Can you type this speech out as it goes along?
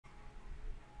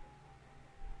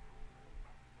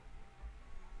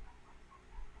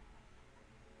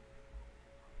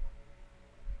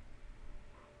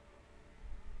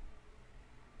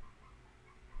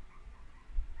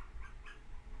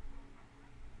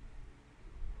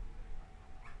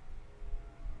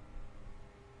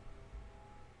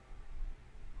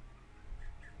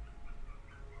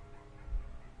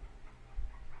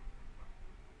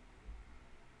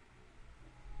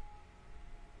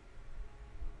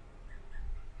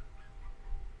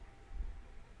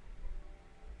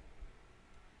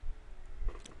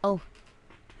Oh,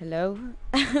 hello?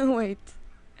 Wait.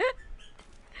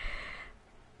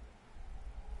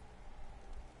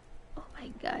 Oh my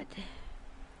god.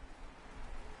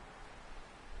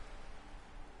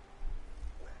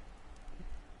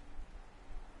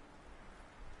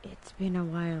 It's been a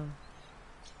while.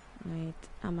 Wait,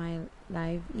 am I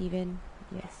live even?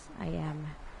 Yes, I am.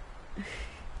 Oh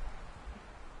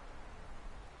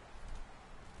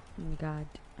my god,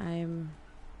 I'm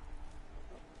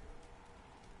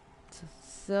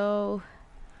so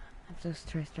I'm so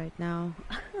stressed right now.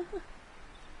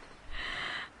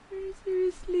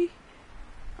 Seriously.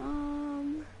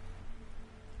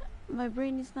 My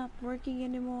brain is not working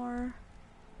anymore.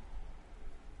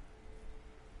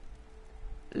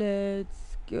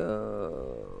 Let's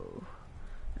go.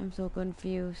 I'm so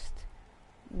confused.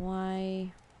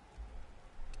 Why?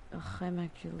 Ugh, I'm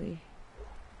actually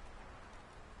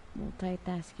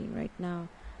multitasking right now.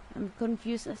 I'm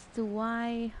confused as to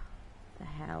why. The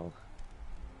hell?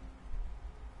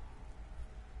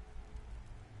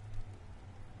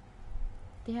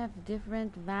 They have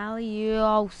different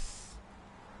values.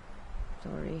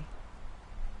 Sorry.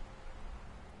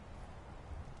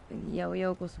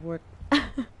 Yo-yo's work.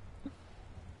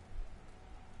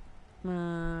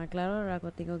 Claro, ahora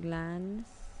que tengo glance.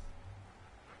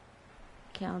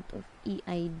 Count of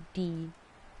EID.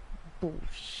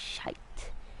 Bullshit.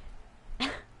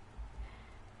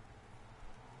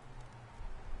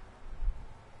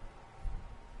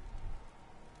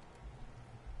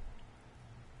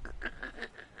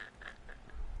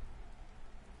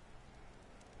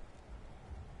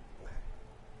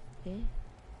 Eh?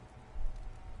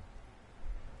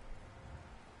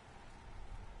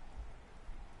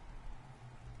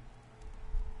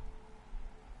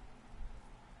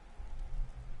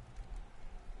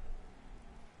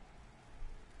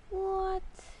 What?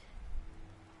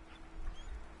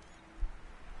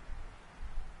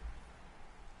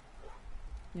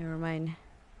 Never mind.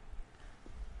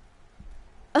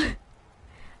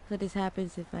 So this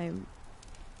happens if I'm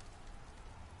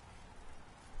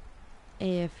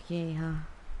AFK, huh?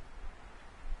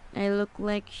 I look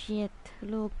like shit.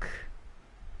 Look.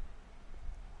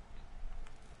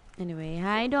 Anyway,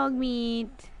 hi dog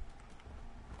meat.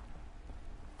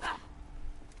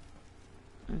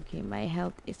 Okay, my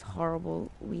health is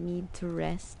horrible. We need to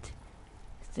rest.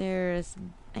 I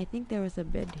think there was a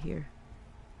bed here.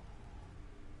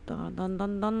 Dun dun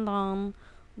dun dun dun.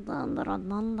 Dun dun dun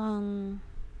dun dun.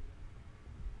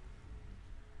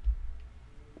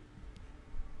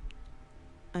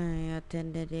 I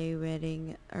attended a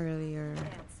wedding earlier.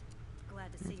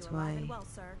 Glad to see That's you alive why. and well,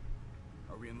 sir.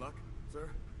 Are we in luck, sir?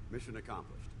 Mission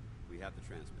accomplished. We have the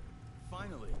transmitter.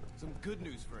 Finally, some good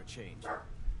news for a change.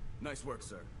 Nice work,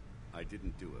 sir. I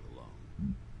didn't do it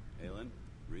alone. Aylin,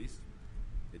 Reese,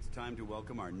 it's time to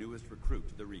welcome our newest recruit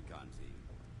to the recon team.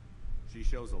 She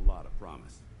shows a lot of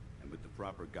promise, and with the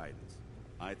proper guidance,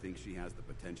 I think she has the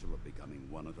potential of becoming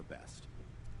one of the best.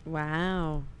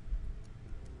 Wow.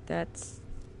 That's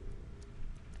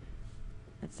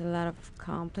a lot of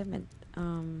compliment.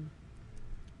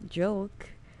 Joke.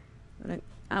 Like,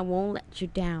 I won't let you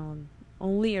down.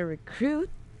 Only a recruit?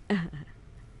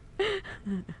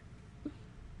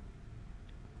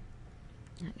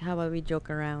 How about we joke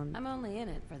around? I'm only in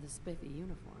it for the spiffy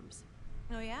uniforms.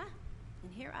 Oh yeah?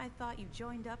 And here I thought you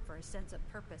joined up for a sense of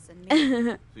purpose and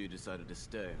meaning. So you decided to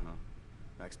stay, huh?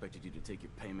 I expected you to take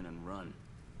your payment and run.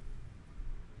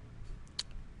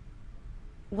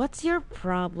 What's your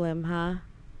problem, huh?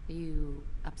 Are you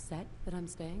upset that I'm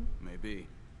staying? Maybe.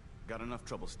 Got enough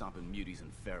trouble stomping muties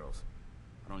and ferals.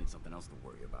 I don't need something else to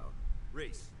worry about.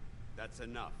 Reese, that's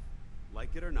enough.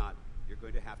 Like it or not, you're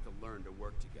going to have to learn to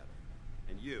work together.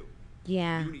 And you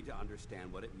need to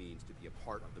understand what it means to be a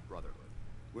part of the Brotherhood.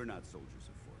 We're not soldiers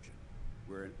of fortune.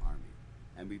 We're an army,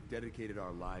 and we've dedicated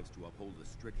our lives to uphold a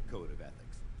strict code of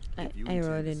ethics. If you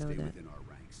intend to stay within our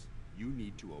ranks, you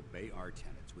need to obey our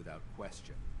tenets without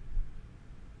question.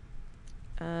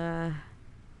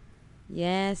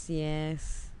 Yes.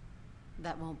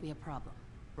 That won't be a problem.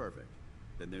 Perfect.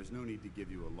 Then there's no need to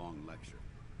give you a long lecture,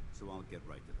 so I'll get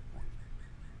right to the point.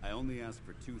 I only ask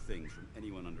for two things from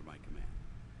anyone under my command: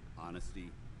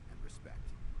 honesty and respect.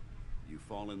 You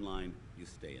fall in line, you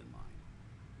stay in line.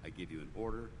 I give you an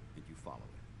order, and you follow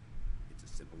it. It's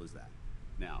as simple as that.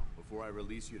 Now, before I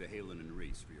release you to Halen and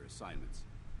Reese for your assignments,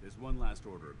 there's one last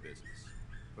order of business.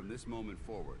 From this moment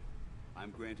forward,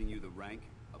 I'm granting you the rank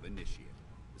of Initiate.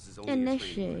 This is only a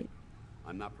training rank.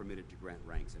 I'm not permitted to grant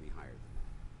ranks any higher than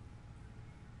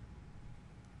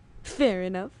that. Fair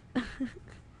enough.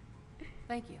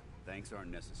 Thank you. Thanks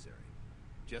aren't necessary.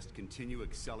 Just continue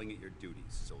excelling at your duties,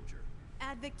 soldier.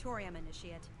 Ad Victoriam,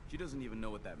 Initiate. She doesn't even know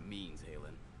what that means,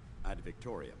 Halen. Ad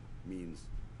victoriam means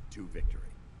to victory.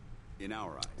 In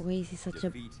our eyes, Why is he such a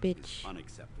defeat bitch? is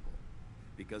unacceptable.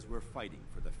 Because we're fighting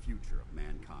for the future of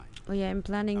mankind. Oh yeah, I'm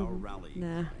planning. Our rallying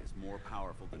Nah. cry is more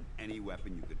powerful than any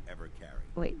weapon you could ever carry.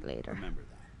 Wait, later. Remember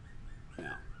that.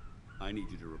 Now, I need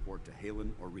you to report to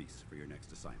Halen or Reese for your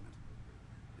next assignment.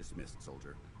 Dismissed,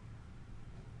 soldier.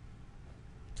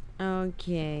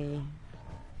 Okay.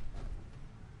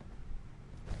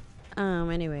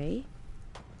 Anyway,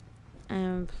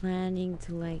 I'm planning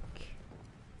to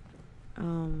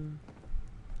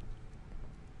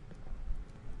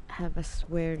have a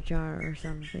swear jar or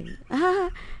something.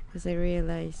 Because I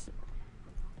realized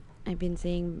I've been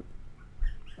saying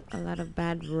a lot of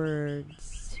bad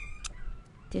words.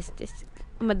 This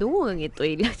madungang ito,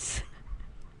 Elias.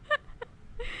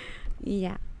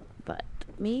 Yeah, but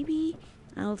maybe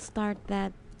I'll start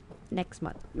that next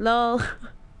month. Lol.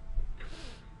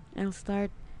 I'll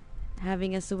start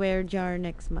having a swear jar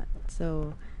next month.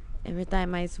 So every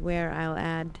time I swear, I'll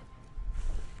add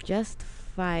just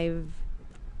 5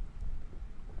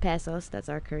 pesos. That's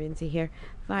our currency here.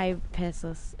 5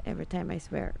 pesos every time I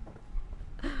swear.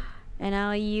 And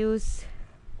I'll use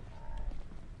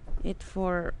it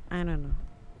for, I don't know,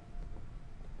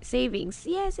 savings.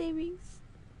 Yeah, savings.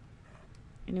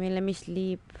 Anyway, let me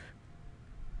sleep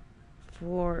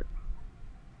for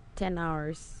 10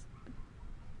 hours.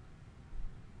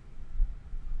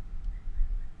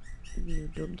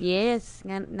 YouTube. Yes,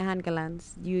 nahan ka,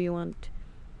 Lance. Do you want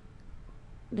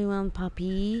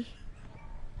puppy?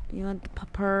 Do you want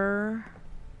pupper?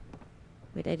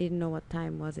 Wait, I didn't know what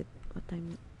time was it. What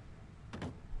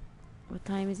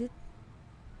time is it?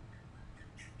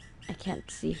 I can't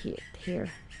see it here.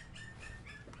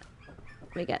 Oh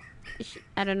my god.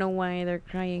 I don't know why they're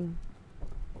crying.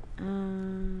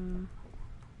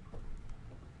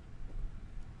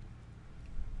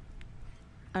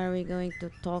 Are we going to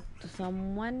talk to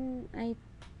someone?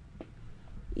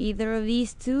 Either of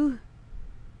these two?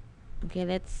 Okay,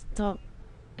 let's talk.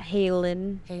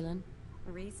 Halen. Halen,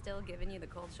 Reese still giving you the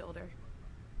cold shoulder.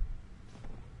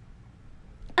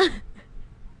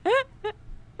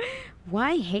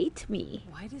 Why hate me?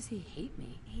 why does he hate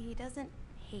me? He doesn't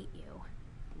hate you.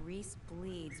 Reese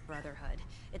bleeds brotherhood.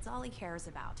 It's all he cares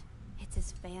about. It's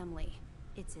his family.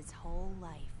 It's his whole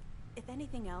life. If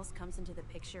anything else comes into the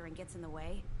picture and gets in the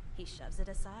way, he shoves it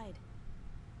aside.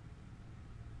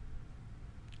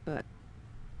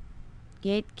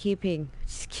 Gatekeeping.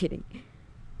 Just kidding.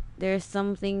 There's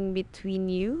something between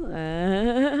you?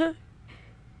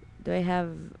 Do I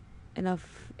have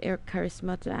enough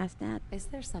charisma to ask that? Is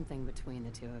there something between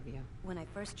the two of you? When I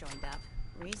first joined up,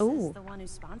 Reese Oh. is the one who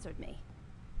sponsored me.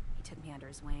 He took me under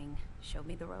his wing, showed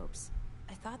me the ropes.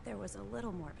 I thought there was a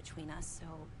little more between us,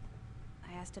 so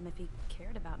I asked him if he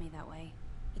cared about me that way.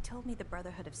 He told me the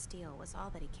Brotherhood of Steel was all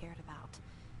that he cared about,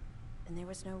 and there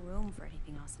was no room for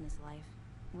anything else in his life.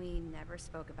 We never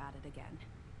spoke about it again.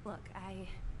 Look,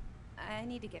 I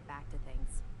need to get back to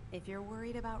things. If you're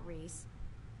worried about Reese,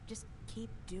 just keep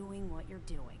doing what you're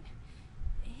doing.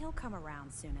 He'll come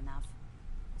around soon enough.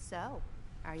 So,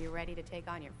 are you ready to take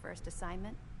on your first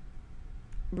assignment?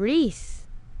 Reese.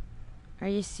 Are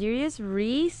you serious,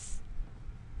 Reese?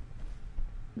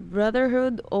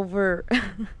 Brotherhood over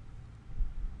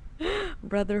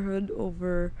brotherhood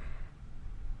over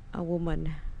a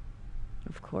woman,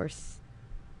 of course.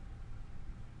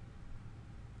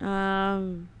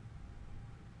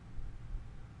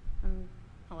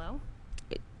 Hello?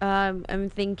 I'm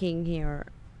thinking here.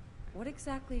 What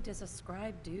exactly does a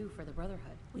scribe do for the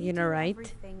Brotherhood? We You know, do right?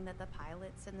 everything that the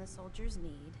pilots and the soldiers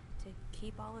need to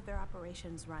keep all of their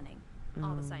operations running.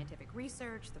 All the scientific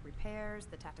research, the repairs,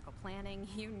 the tactical planning,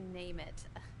 you name it.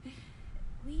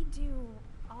 We do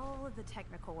all of the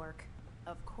technical work.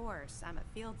 Of course, I'm a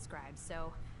field scribe,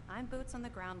 so I'm boots on the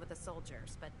ground with the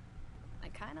soldiers, but I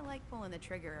kind of like pulling the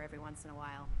trigger every once in a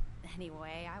while.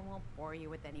 Anyway, I won't bore you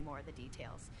with any more of the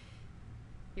details.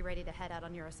 You ready to head out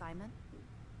on your assignment?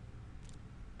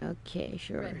 Okay,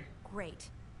 sure. Ready. Great.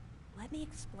 Let me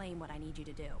explain what I need you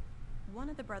to do. One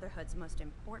of the Brotherhood's most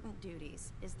important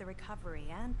duties is the recovery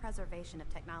and preservation of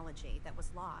technology that was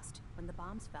lost when the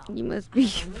bombs fell. You must I be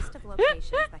have a list of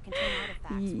locations that contain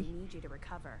artifacts we need you to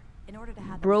recover in order to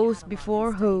have them bros cataloged before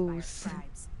and studied by our hoes.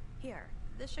 scribes. Here,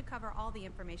 this should cover all the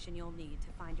information you'll need to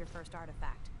find your first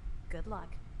artifact. Good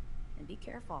luck, and be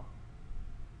careful.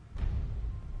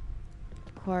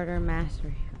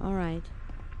 Quartermaster. All right.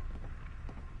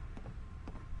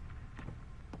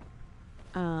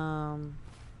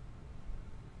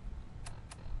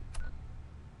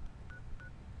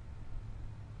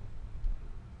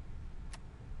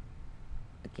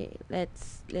 Okay,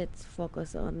 let's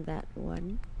focus on that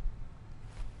one.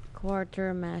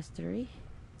 Quarter mastery.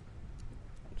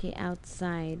 Okay,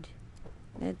 outside.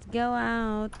 Let's go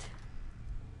out.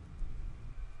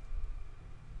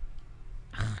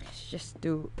 Let's just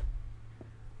do.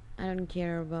 I don't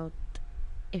care about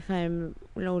if I'm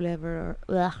low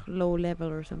level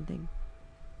or something.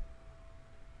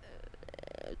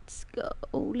 Let's go.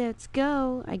 Let's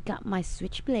go. I got my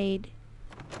switchblade.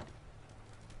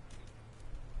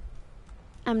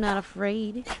 I'm not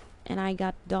afraid. And I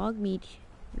got dog meat.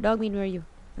 Dog meat, where are you?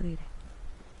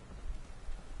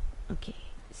 Okay,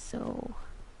 so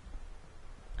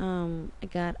I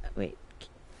got, wait,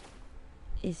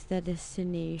 is the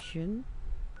destination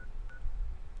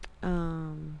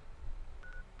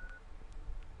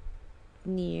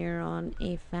near on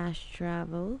a fast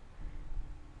travel?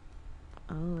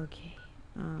 Oh, okay.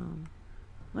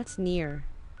 What's near?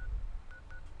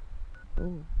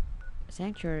 Oh,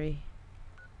 sanctuary.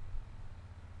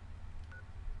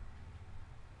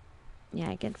 Yeah,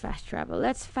 I can fast travel.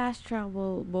 Let's fast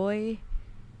travel, boy.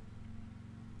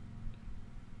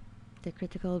 The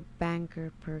critical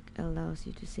banker perk allows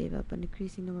you to save up an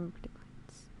increasing number of critical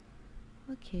hits.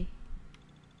 Okay.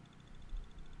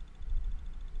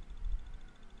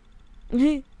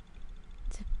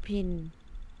 It's a pin.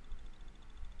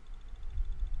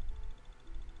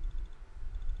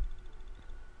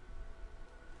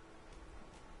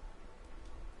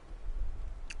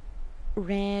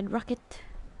 Red rocket.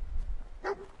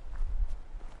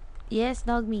 Yes,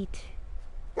 dog meat.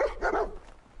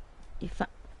 If I...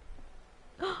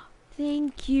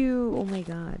 Thank you. Oh my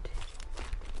god.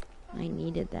 I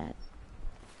needed that.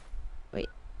 Wait,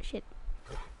 shit.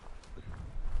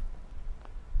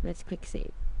 Let's quick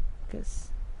save.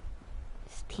 Because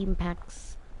Steam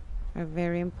packs are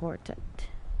very important.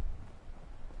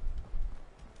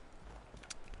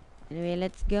 Anyway,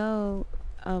 let's go.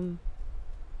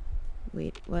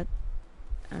 Wait, what?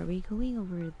 Are we going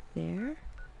over there?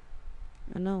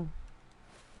 Oh no.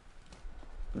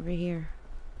 Over here.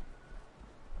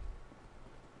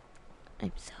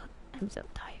 I'm so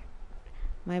tired.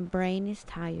 My brain is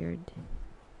tired.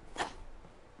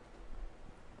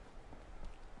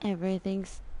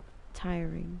 Everything's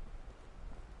tiring.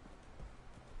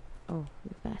 Oh,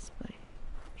 we passed by.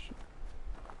 Shoot.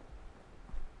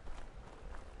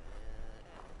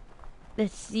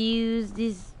 Let's use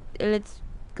this. Let's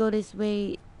go this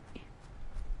way.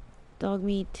 Dog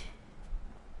meat.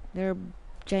 There are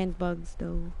giant bugs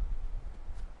though.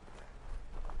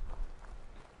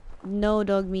 No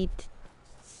dog meat.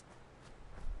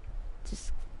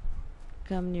 Just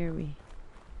come near me.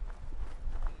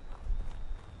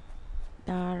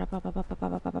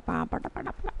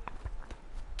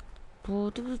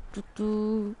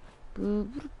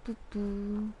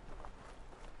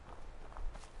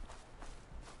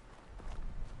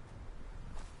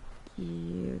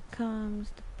 Here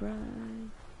comes the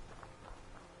bride.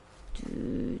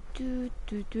 Do, do,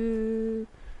 do, do.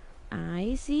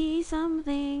 I see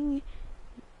something.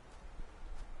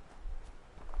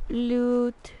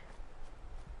 Loot.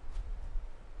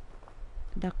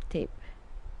 Duct tape.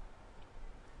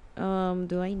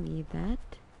 Do I need that?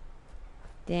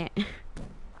 Damn.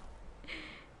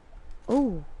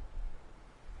 Oh.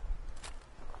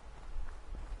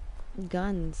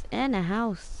 Guns and a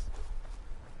house.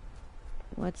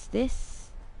 What's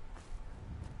this?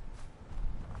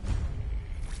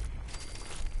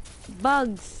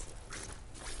 Bugs.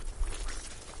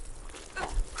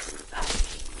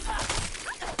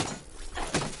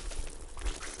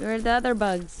 Where are the other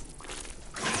bugs?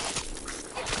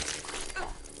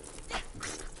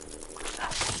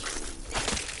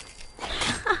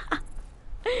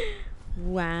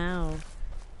 Wow.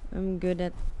 I'm good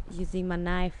at using my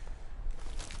knife.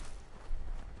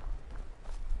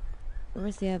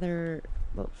 Where's the other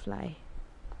boat fly?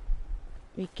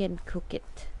 We can cook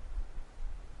it.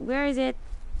 Where is it?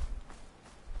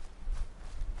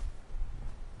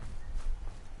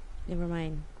 Never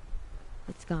mind.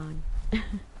 It's gone.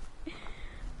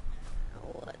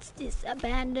 What's this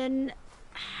abandoned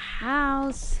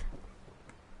house?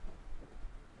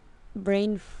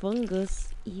 Brain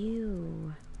fungus.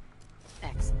 Ew.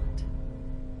 Excellent.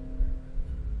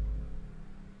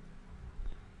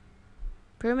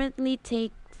 Permanently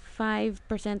take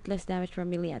 5% less damage from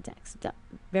melee attacks.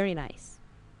 Very nice.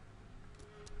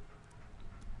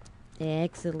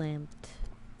 Excellent.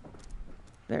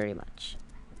 Very much.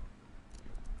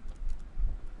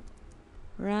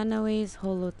 Runaways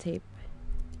holotape.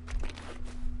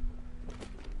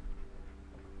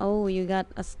 Oh, you got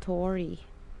a story.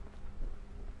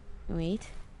 Wait.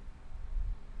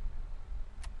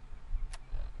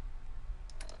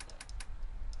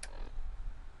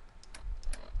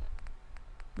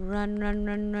 Run, run,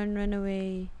 run, run, run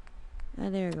away.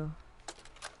 Ah, there we go.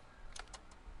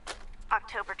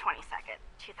 October 22nd,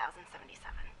 2077.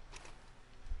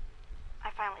 I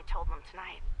finally told them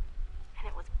tonight, and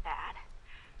it was bad.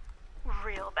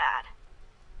 Real bad.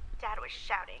 Dad was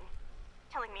shouting,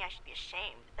 telling me I should be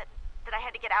ashamed, that I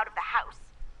had to get out of the house.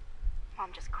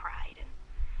 Mom just cried, and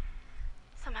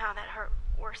somehow that hurt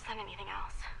worse than anything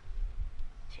else.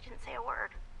 She didn't say a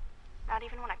word, not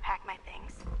even when I packed my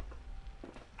things.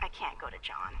 I can't go to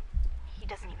John. He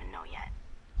doesn't even know yet.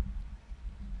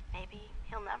 Maybe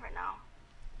he'll never know.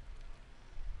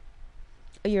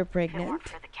 You're If it pregnant? weren't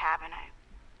for the cabin,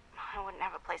 I wouldn't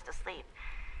have a place to sleep.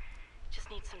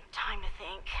 Just need some time to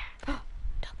think.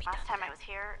 Don't be Last time I was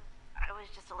here, I was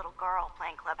just a little girl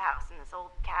playing clubhouse in this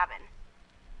old cabin.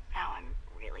 Now I'm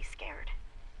really scared.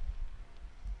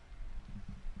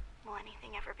 Will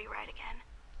anything ever be right again?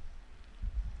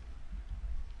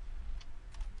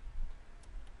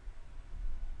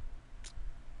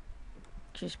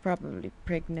 She's probably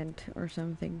pregnant or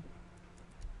something.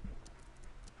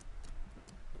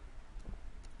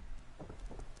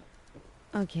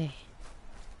 Okay.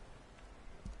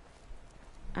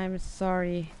 I'm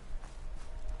sorry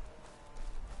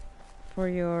for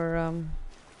your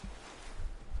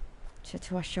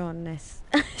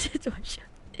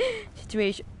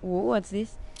situation. Whoa, what's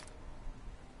this?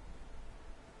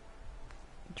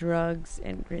 Drugs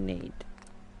and grenade.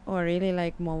 Oh, I really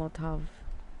like Molotov.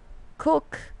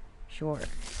 Cook, sure.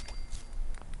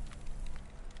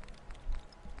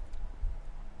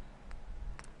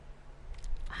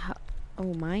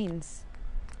 Oh, mines.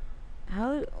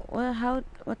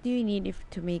 What do you need if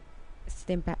to make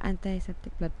stim pack,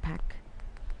 antiseptic blood pack?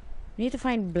 You need to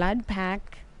find blood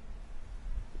pack.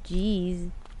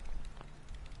 Jeez.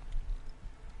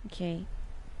 Okay.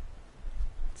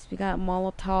 So we got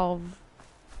Molotov.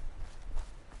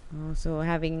 Also,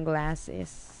 having glass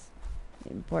is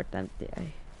important.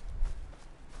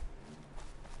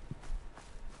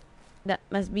 That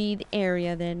must be the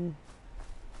area then.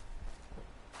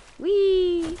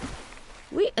 Wee!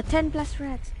 10 plus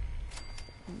rats.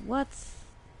 What's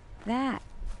that?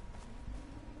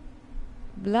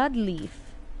 Blood leaf.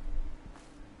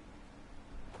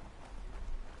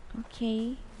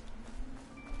 Okay.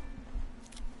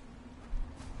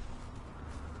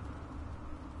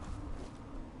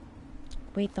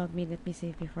 Wait, dog me. Let me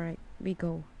save before we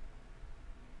go.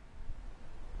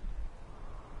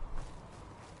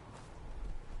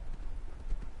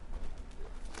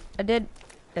 A dead.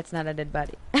 That's not a dead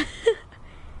body.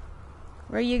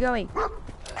 Where are you going?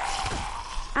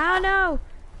 Oh no!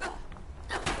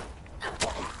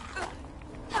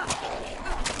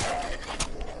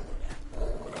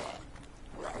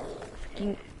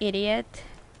 Freaking idiot.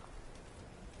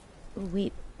 Oh,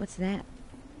 wait, what's that?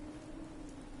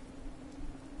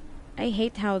 I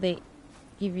hate how they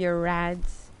give you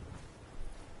rads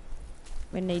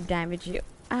when they damage you.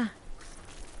 Ah!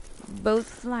 Both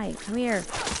fly. Come here.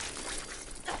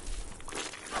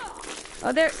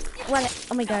 Oh, there. What?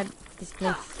 Oh my god. This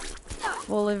place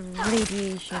full of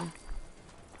radiation.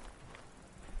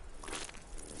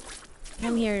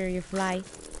 Come here, you fly.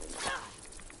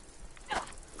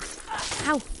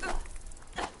 Ow!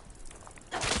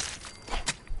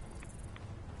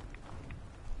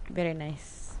 Very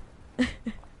nice.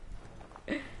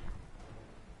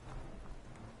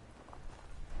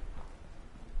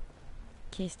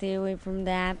 Okay, stay away from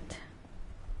that.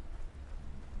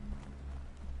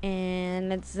 And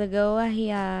let's go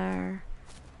here.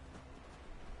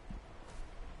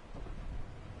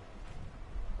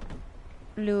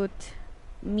 Loot.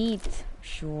 Meat.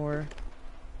 Sure.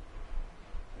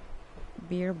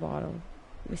 Beer bottle.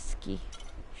 Whiskey.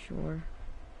 Sure.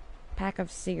 Pack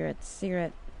of cigarettes.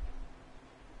 Cigarette.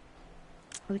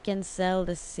 We can sell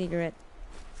the cigarette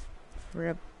for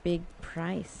a big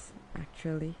price,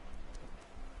 actually.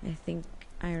 I think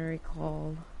I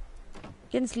recall.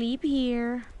 We can sleep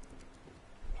here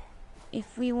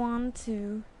if we want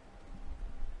to.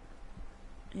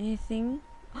 Anything?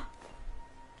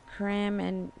 Cram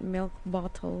and milk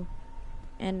bottle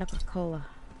and a Coca-Cola.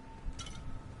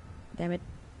 Damn it.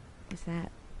 What's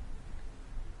that?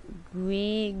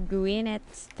 Gwyneth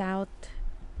Stout.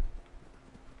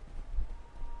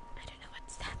 I don't know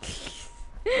what's that.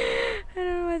 I don't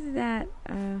know what's that.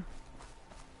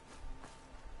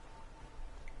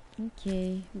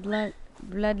 Okay,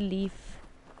 blood leaf.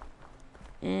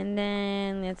 And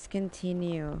then let's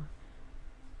continue.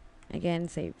 Again,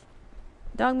 save.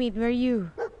 Dog meat, where are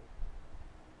you?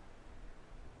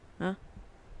 Huh?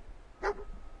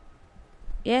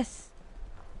 Yes.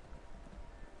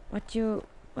 What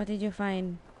did you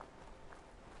find?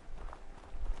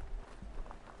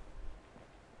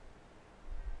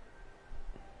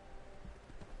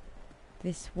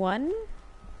 This one.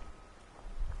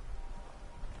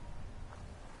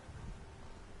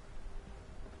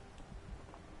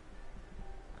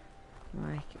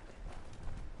 My.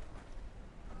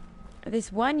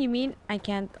 This one, you mean? I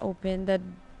can't open the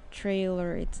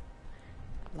trailer. It's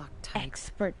Locked tight.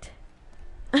 expert.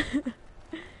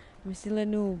 I'm still a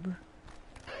noob.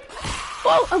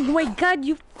 Oh, oh my god,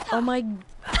 you. Oh my.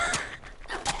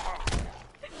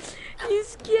 You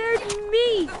scared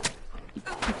me! You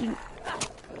freaking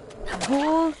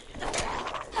bull.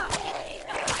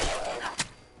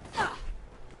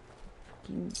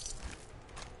 Fucking.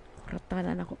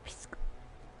 Ratanan ako, pisko.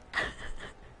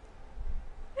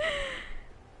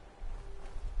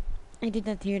 I did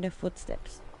not hear the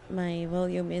footsteps. My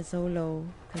volume is so low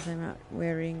because I'm not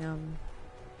wearing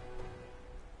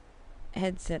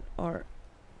headset or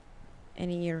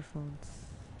any earphones.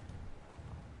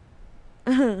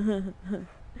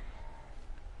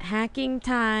 Hacking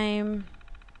time.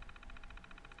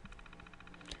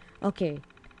 Okay,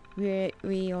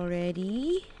 we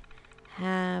already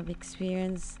have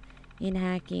experience in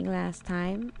hacking last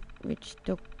time, which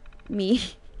took me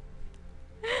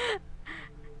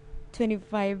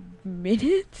 25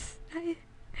 minutes.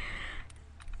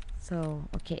 So,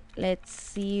 okay, let's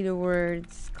see the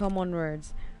words, common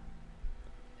words.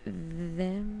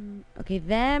 Them, okay,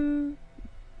 them,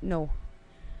 no.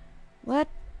 What?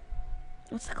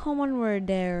 What's the common word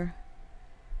there?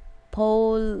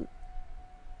 Pole,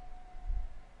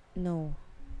 no.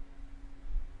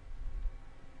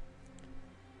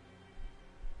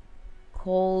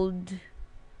 Cold,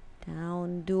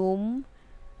 down, doom.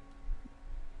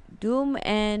 Doom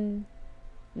and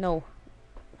no.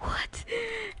 What?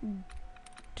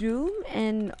 Doom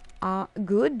and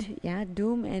good? Yeah,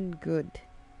 doom and good.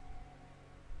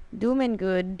 Doom and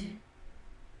good.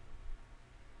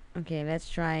 Okay, let's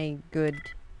try good.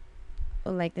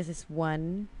 Oh, like this is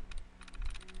one.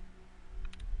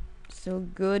 So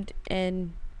good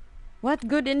and what?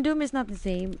 Good and doom is not the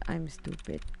same. I'm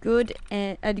stupid. Good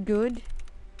and good.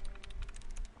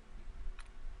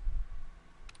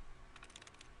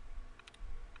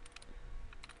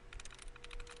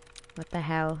 What the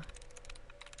hell?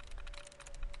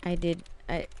 I'm doing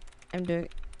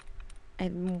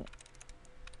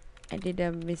I did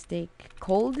a mistake.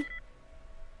 Cold?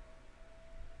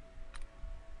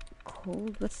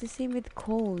 Cold? What's the same with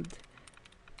cold?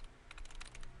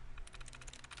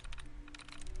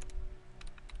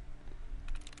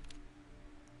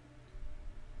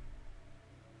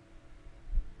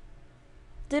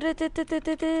 I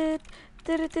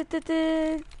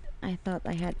thought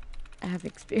I have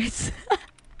experience.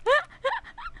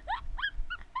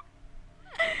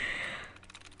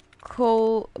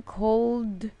 Cold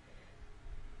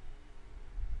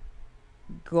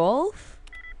golf?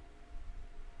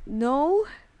 No.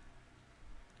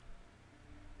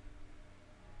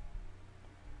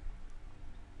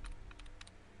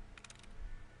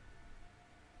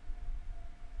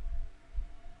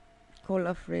 Call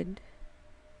a friend.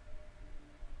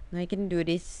 I can do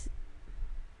this.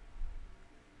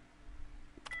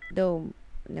 Though,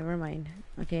 never mind.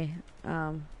 Okay,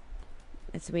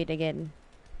 let's wait again.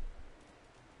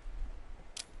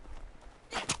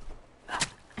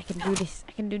 I can do this.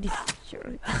 I can do this.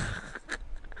 Sure.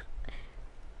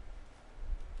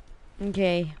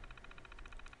 Okay.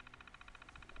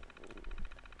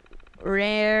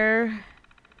 Rare.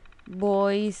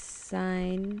 Boys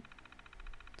sign.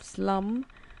 Slum.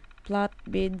 Plot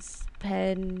bids.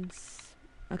 Pens.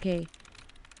 Okay.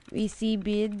 We see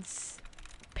bids.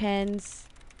 Pens.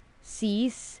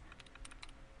 Seas.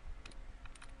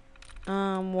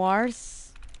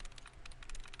 Wars.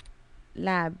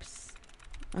 Labs.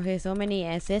 Okay, so many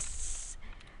S's.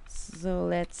 So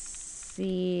let's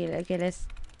see. Okay, let's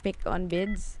pick on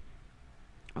bids.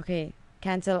 Okay,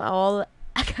 cancel all.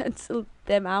 Cancel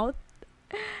them out.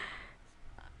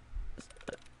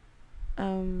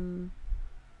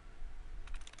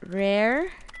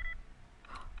 Rare.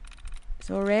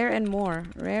 So rare and more.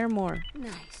 Rare more.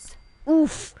 Nice.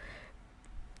 Oof.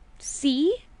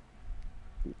 See?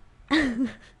 I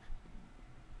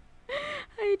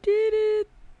did it.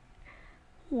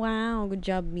 Wow, good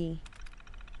job me.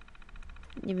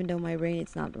 Even though my brain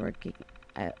is not working,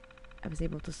 I was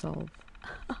able to solve.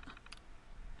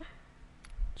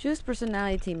 Choose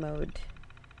personality mode.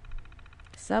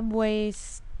 Subway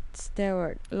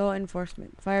steward, law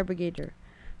enforcement, fire brigader,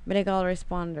 medical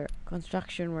responder,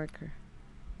 construction worker.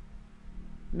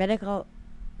 Medical,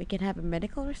 we can have a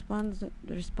medical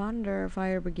responder,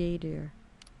 fire brigadier.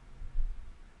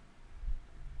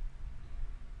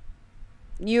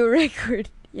 New record.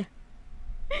 Yeah.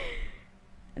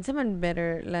 And someone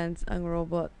better lands ang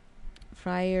robot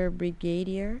Fire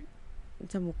brigadier.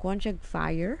 Sa mukuan siya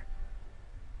fire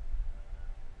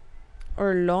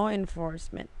or law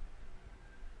enforcement.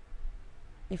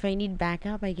 If I need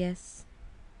backup, I guess.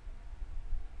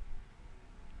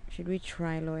 Should we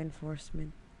try law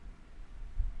enforcement?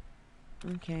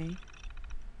 Okay.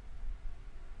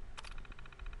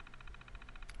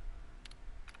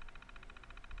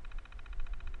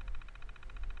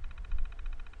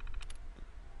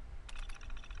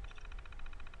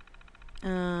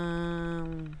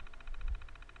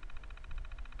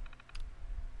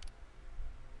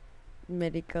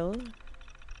 Medical.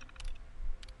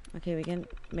 Okay, we can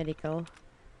medical.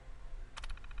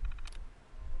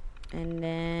 And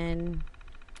then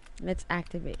let's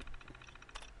activate.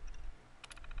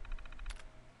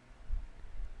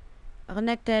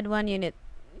 Connected 1 unit.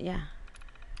 Yeah.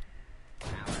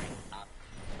 Powering up.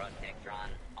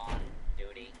 Protectron on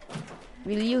duty.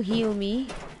 Will you heal me?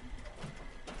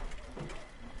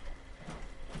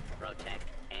 Protect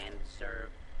and serve.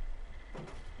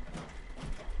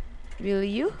 Will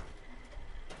you?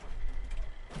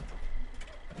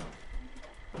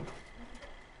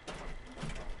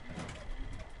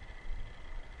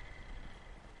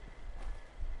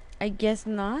 I guess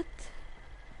not.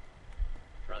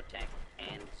 Protect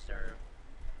and serve.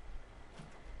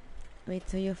 Wait,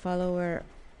 so you follow where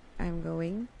I'm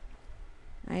going?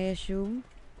 I assume.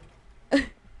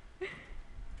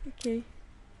 Okay.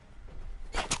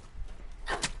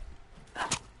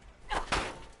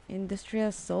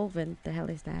 Industrial solvent. The hell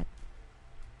is that?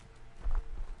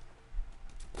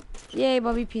 Yay,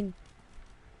 Bobby Pin.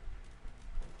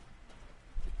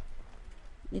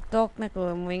 Itok na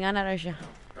ko. Muinga na ra siya.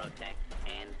 Protect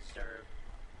and serve.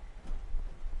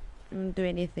 Don't do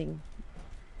anything.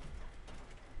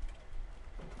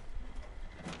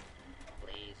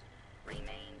 Please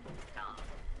remain calm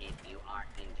if you are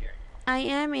injured. I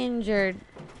am injured.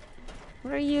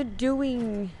 What are you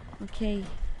doing? Okay.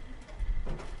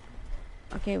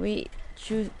 Okay, wait.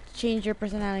 Change your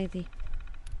personality.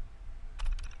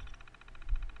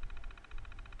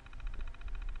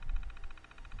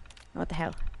 What the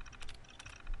hell?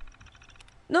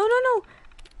 No, no, no!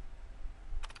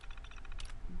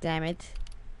 Damn it.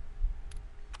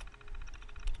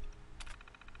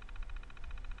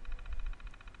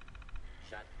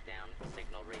 Shut down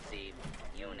signal received.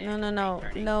 Unit No, no, no.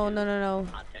 returning No, to no, no, no.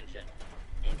 Attention.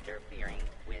 Interfering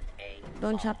with a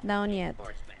Don't law shut down yet.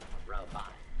 enforcement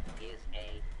robot is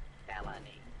a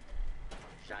felony.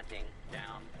 Shutting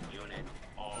down unit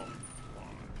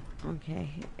offline.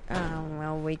 Okay.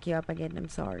 I'll wake you up again. I'm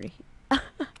sorry.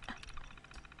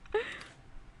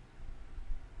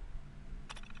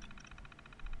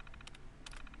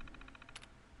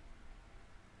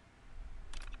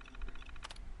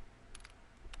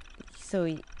 So,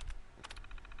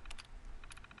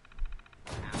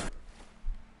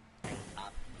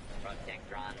 Up.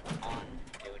 Protectron on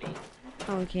duty.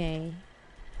 okay.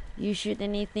 You shoot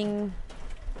anything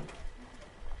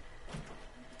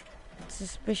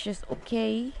suspicious?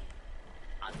 Okay.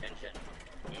 Attention.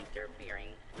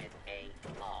 Interfering with a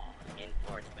law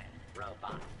enforcement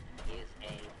robot is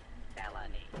a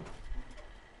felony.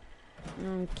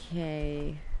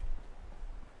 Okay.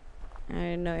 I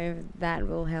don't know if that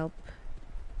will help.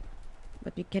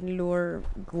 But we can lure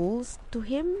ghouls to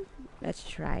him. Let's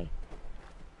try.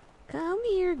 Come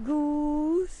here,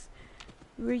 ghouls.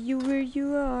 Where you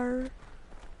are?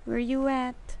 Where you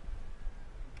at?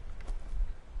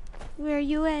 Where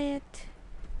you at?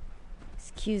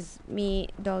 Excuse me,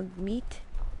 dog meat.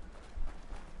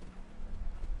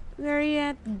 Where are you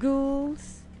at,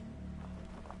 ghouls?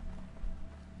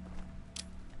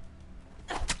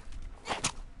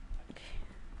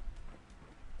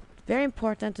 Very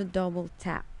important to double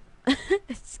tap.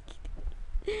 Just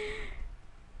kidding.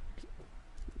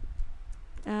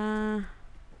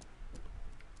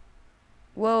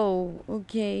 Whoa,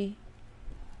 okay.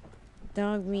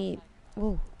 Dog meat.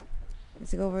 Whoa.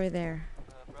 Let's go over there.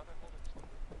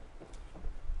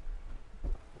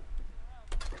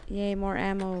 Yay, more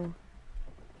ammo.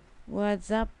 What's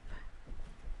up?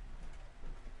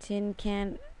 Tin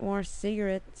can, more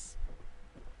cigarettes.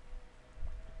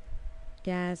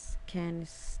 Gas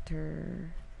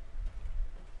canister.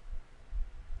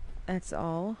 That's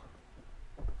all.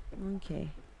 Okay.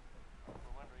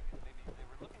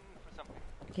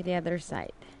 Okay, the other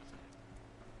side.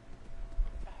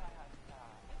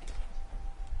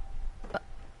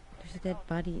 There's a dead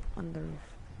body on the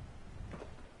roof.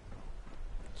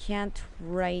 Can't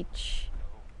reach.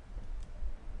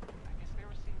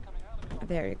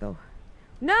 There you go.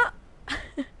 No!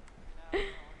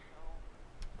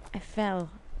 I fell.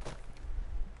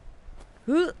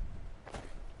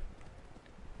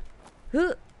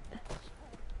 Huh.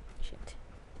 Shit.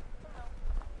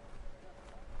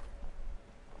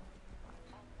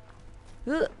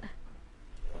 Huh.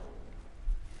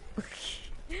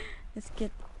 Let's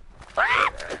get.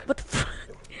 What the fuck?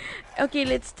 Okay,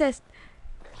 let's test.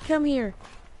 Come here.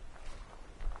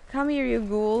 Come here, you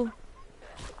ghoul.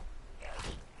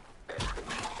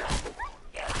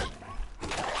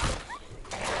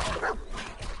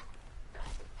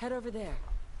 Head over there.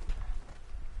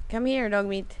 Come here, dog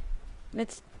meat.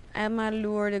 Let's. I'ma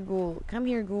lure the ghoul. Come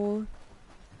here, ghoul.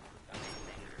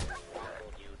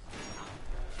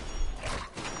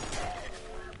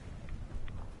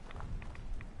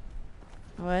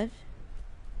 What?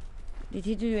 Did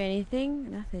he do anything?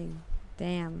 Nothing.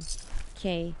 Damn.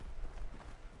 Okay.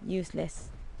 Useless.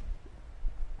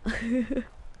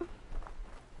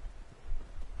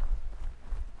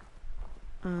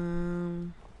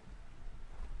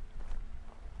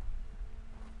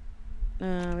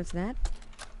 What's that?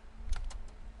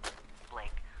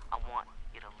 Blake, I want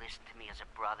you to listen to me as a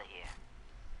brother here.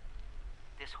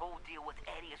 This whole deal with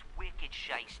Eddie is wicked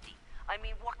shiesty. I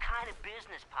mean, what kind of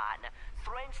business partner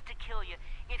threatens to kill you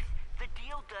if the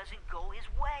deal doesn't go his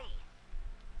way?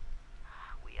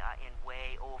 We are in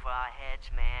way over our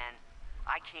heads, man.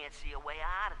 I can't see a way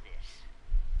out of this.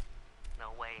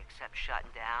 No way except shutting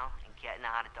down and getting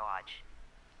out of Dodge.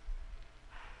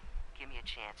 Give me a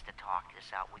chance to talk this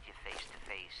out with you face to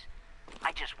face.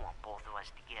 I just want both of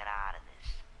us to get out of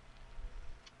this.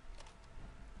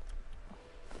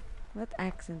 What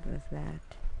accent was that?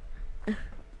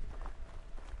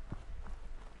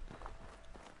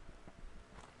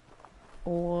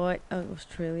 What? Oh,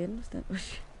 Australian? Was that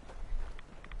what?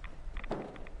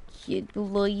 Can't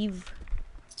believe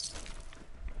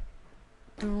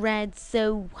the red's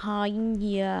so high in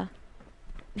here.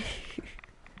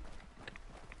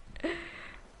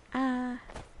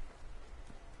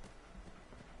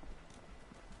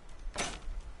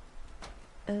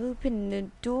 Open the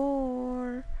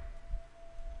door.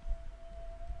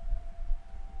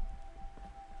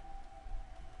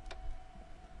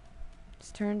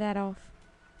 Just turn that off.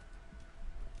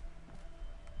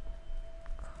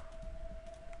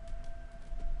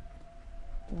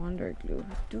 Wonder glue.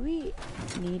 Do we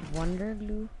need wonder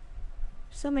glue?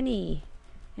 So many.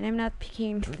 And I'm not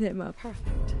picking them up.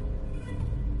 Perfect.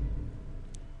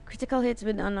 Critical hits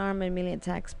with unarmed and melee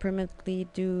attacks permanently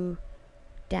do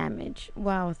damage.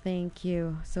 Wow, thank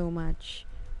you so much.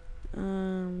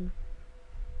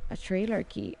 A trailer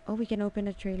key. Oh, we can open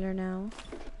a trailer now.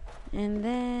 And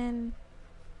then...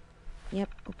 Yep,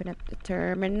 open up the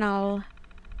terminal.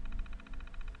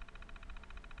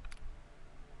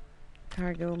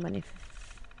 Cargo manifests.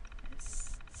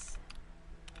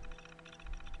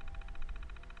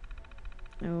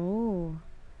 Oh.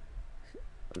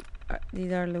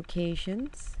 These are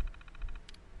locations.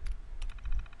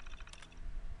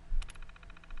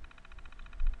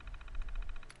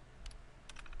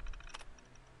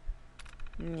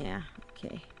 Yeah,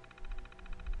 okay.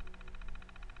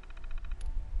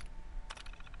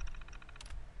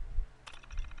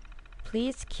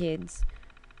 Please, kids,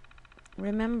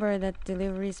 remember that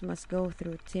deliveries must go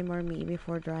through Tim or me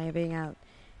before driving out.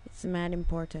 It's mad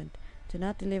important. Do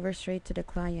not deliver straight to the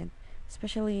client,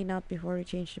 especially not before we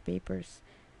change the papers.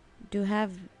 Do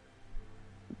have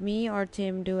me or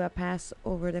Tim do a pass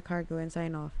over the cargo and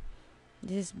sign off.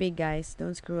 This is big, guys.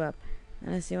 Don't screw up.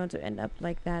 Unless you want to end up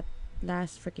like that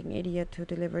last freaking idiot who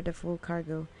delivered the full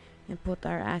cargo and put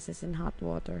our asses in hot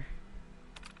water.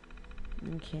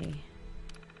 Okay.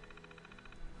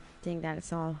 I think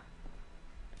that's all.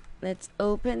 Let's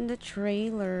open the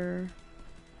trailer.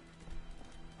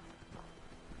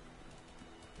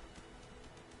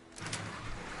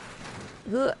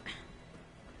 Ugh.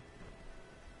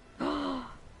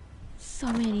 So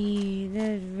many.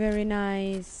 That's very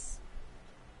nice.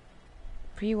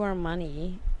 Pre-war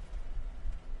money.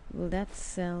 Will that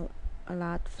sell a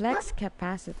lot? Flex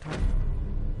capacitor.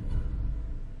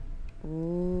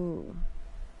 Ooh.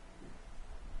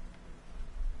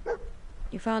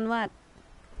 You found what?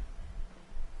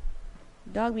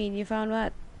 Dogmeat, you found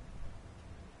what?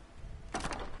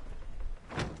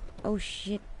 Oh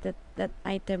shit, that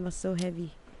item was so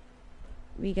heavy.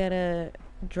 We gotta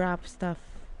drop stuff.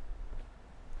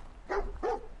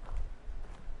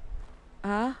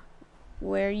 Huh?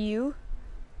 Where are you?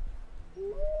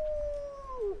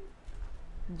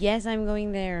 Yes, I'm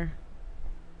going there.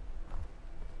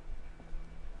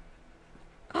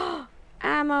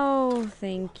 Ammo!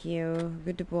 Thank you.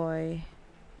 Good boy.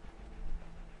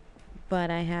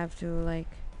 But I have to, like,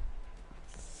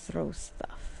 throw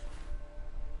stuff.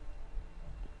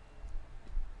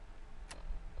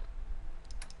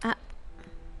 Ah.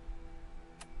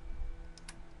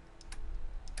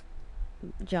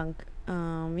 junk.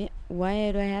 Yeah.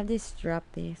 Why do I have this? Drop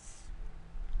this.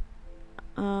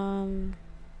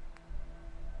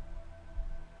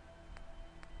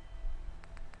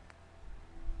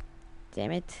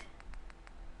 Damn it.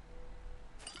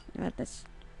 Let's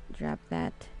drop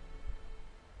that.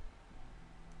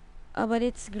 Oh, but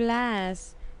it's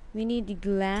glass. We need the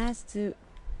glass to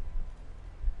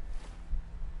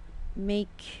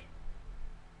make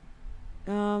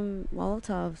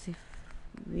Molotovs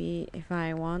if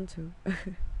I want to.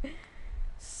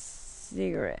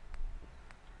 Cigarette.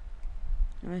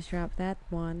 Let's drop that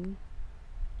one.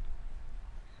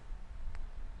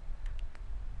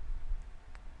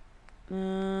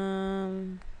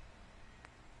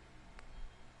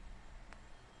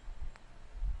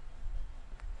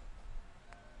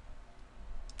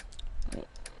 Wait,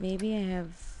 maybe I have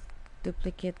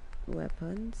duplicate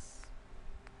weapons.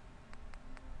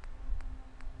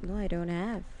 No, I don't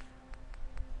have.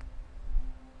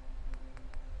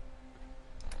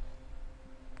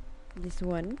 This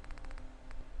one.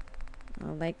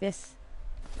 Oh, like this.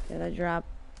 Gotta drop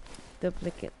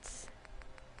duplicates.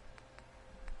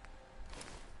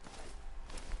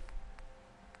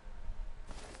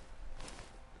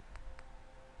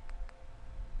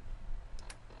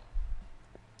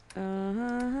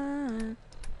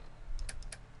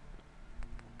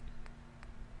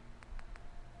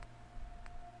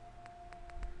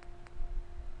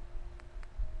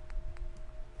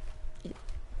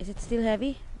 Is it still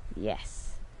heavy?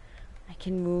 Yes. I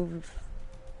can move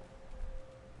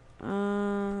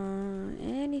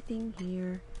anything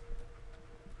here.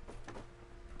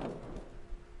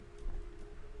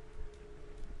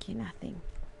 Okay, nothing.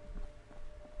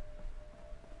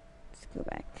 Let's go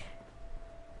back.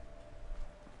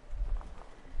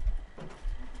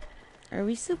 Are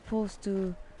we supposed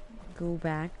to go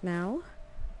back now?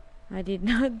 I did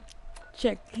not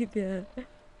check the...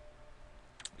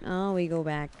 Oh, we go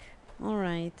back.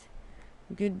 Alright.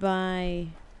 Goodbye.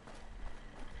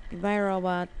 Goodbye,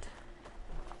 robot.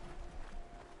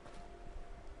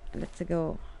 Let's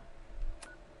go.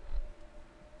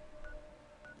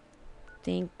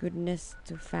 Thank goodness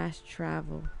to fast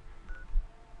travel.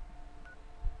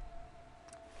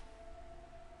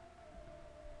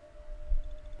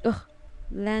 Ugh,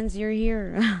 Lance, you're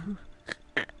here.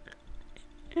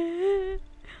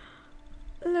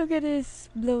 Look at this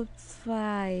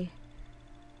bloatfly.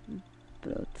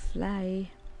 Bloatfly.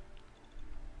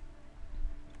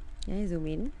 Can I zoom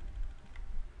in?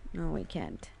 No, we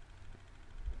can't.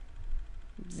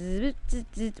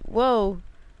 Whoa!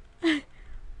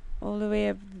 All the way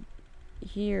up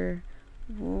here.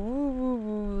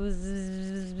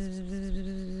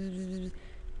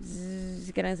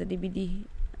 Sekarang sa DVD.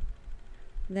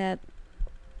 That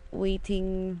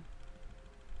waiting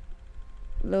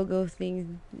logo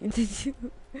thing in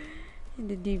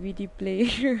the DVD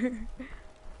player.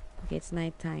 Okay, it's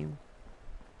night time.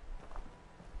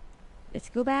 Let's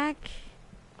go back.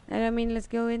 I mean, let's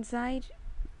go inside.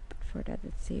 But for that,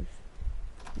 let's save.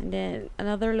 And then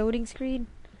another loading screen.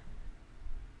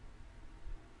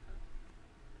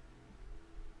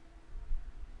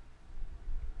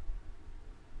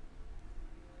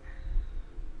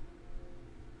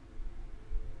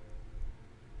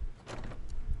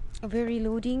 Very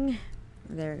loading.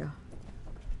 There we go.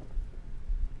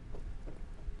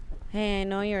 Hey, I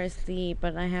know you're asleep,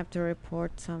 but I have to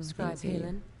report something. Scribe to you.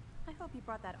 Halen. I hope you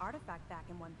brought that artifact back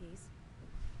in one piece.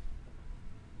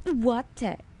 What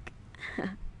tech?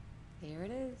 Here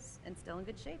it is. And still in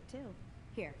good shape, too.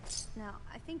 Here. Now,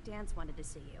 I think Dan's wanted to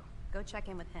see you. Go check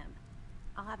in with him.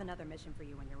 I'll have another mission for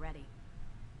you when you're ready.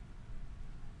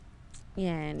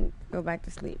 Yeah, and go back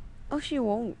to sleep. Oh, she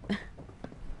won't.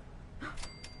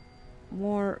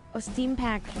 More a steam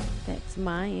pack. That's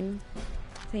mine.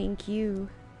 Thank you.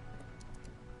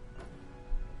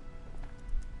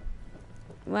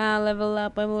 Wow, level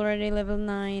up. I'm already level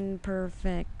 9.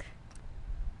 Perfect.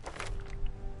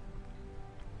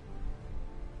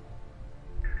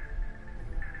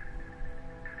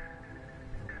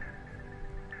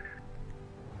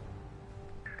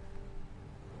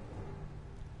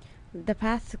 The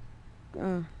path.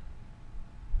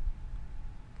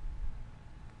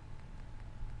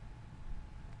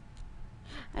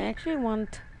 I actually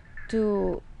want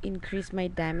to increase my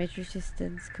damage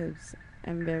resistance because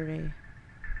I'm very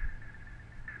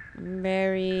you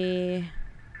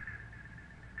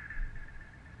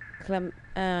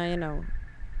know,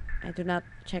 I do not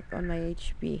check on my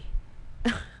HP.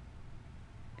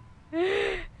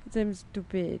 I'm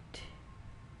stupid.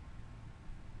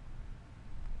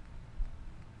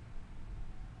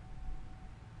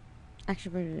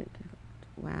 Actually,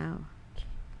 wow.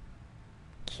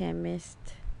 chemist.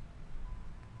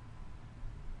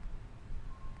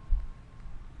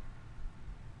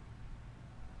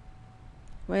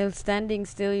 While standing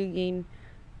still, you gain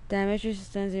damage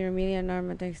resistance in your melee and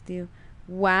armor attacks deal.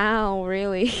 Wow,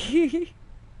 really?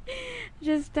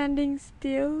 Just standing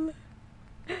still?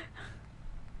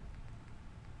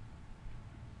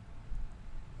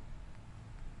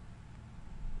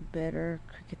 Better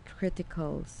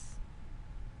criticals.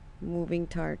 Moving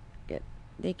target.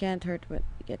 They can't hurt but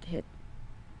get hit.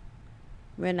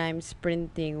 When I'm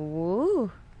sprinting.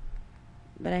 Woo!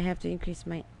 But I have to increase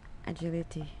my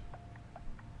agility.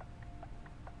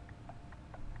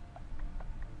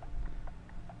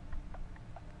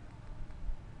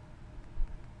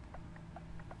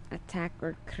 Attack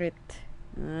or crit.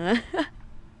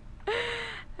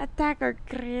 Attack or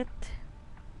crit.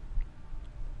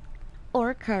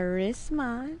 Or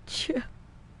charisma.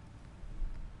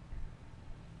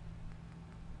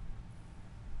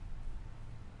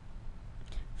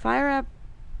 Fire up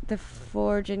the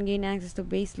forge and gain access to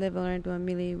base level or into a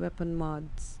melee weapon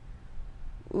mods.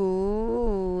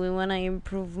 Ooh, when I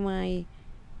improve my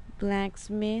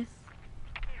blacksmith,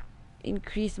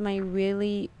 increase my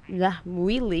melee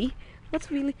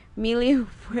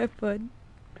weapon,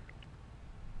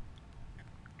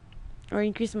 or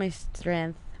increase my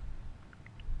strength.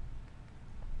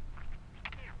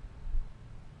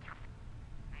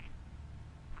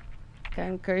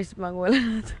 Kang charisma wala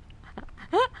na to.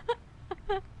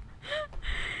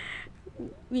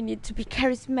 We need to be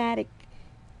charismatic.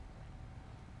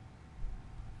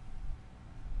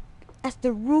 As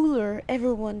the ruler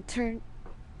everyone turns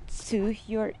to,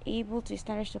 you're able to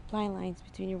establish supply lines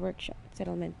between your workshop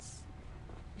settlements.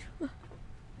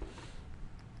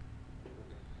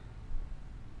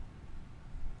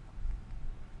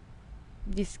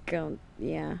 Discount,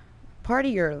 yeah.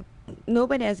 Party girl.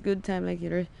 Nobody has good time like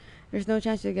you. There's no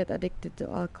chance you'll get addicted to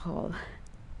alcohol.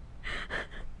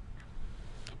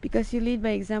 Because you lead by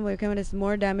example, your command has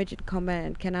more damage in combat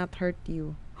and cannot hurt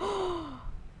you.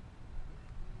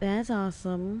 That's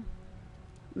awesome.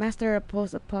 Master a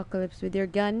post-apocalypse. With your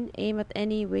gun, aim at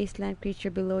any wasteland creature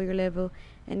below your level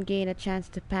and gain a chance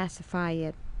to pacify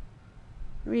it.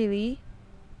 Really?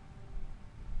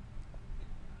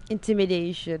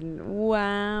 Intimidation.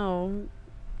 Wow.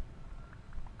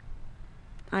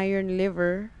 Iron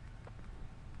liver.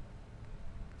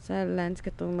 Sa Lance ka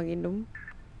tong mag-inom.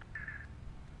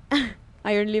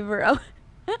 Iron liver out.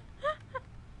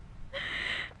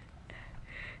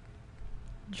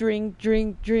 Drink.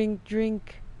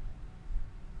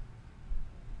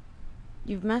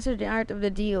 You've mastered the art of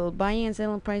the deal. Buying and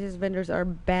selling prices vendors are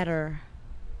better.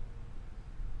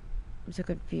 I'm so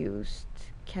confused.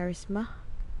 Charisma.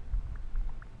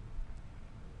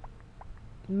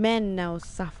 Men now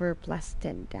suffer plus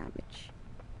 10 damage.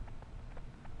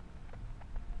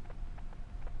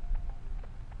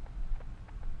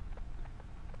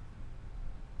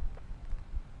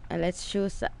 Let's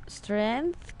choose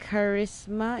strength,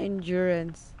 charisma,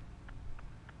 endurance.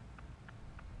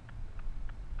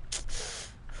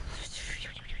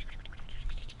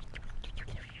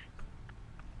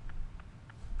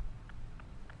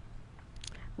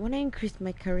 I want to increase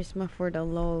my charisma for the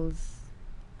lols.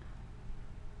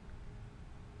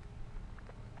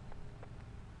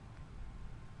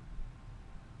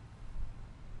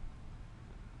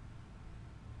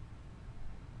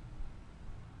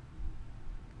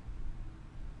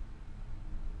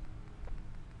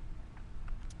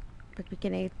 But we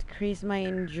can increase my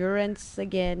endurance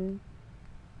again.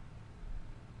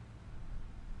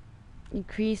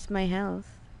 Increase my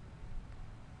health.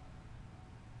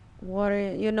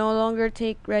 Water. You no longer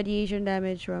take radiation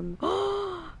damage from.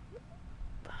 Oh,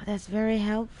 that's very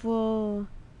helpful.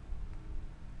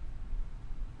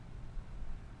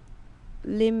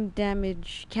 Limb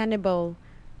damage. Cannibal.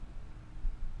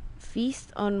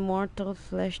 Feast on mortal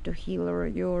flesh to heal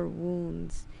your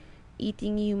wounds.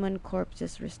 Eating human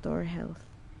corpses restore health.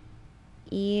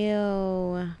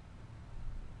 Ew.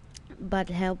 But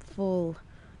helpful.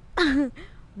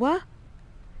 What?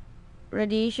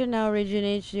 Radiation now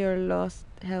regenerates your lost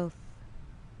health.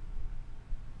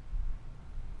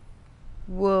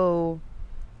 Whoa.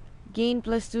 Gain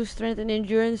 +2 strength and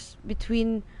endurance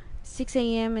between 6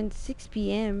 a.m. and 6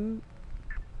 p.m.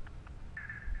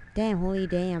 Damn, holy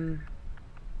damn.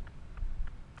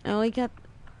 I only got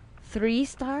 3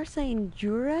 stars of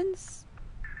endurance?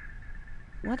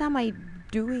 What am I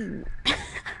doing? What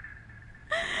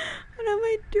am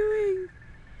I doing?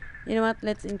 You know what?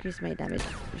 Let's increase my damage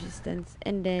resistance.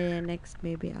 And then next,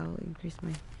 maybe I'll increase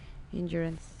my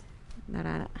endurance.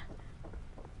 Narara.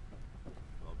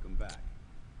 Welcome back.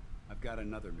 I've got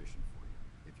another mission for you,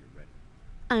 if you're ready.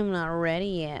 I'm not ready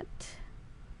yet.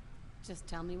 Just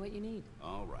tell me what you need.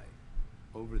 All right.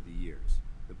 Over the years,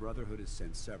 the Brotherhood has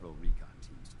sent several recon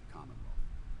teams to the Commonwealth.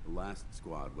 The last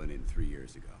squad went in 3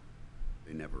 years ago.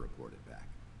 They never reported back.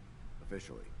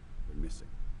 Officially, they're missing,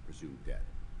 presumed dead.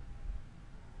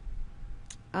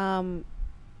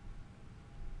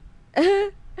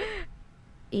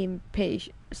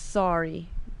 Impatient. Sorry.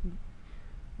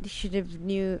 They should have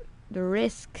knew the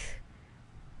risk.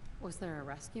 Was there a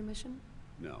rescue mission?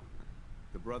 No.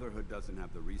 The Brotherhood doesn't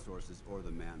have the resources or the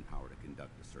manpower to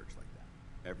conduct a search like that.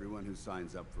 Everyone who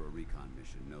signs up for a recon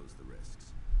mission knows the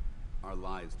risks. Our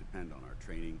lives depend on our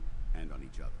training and on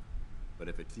each other. But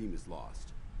if a team is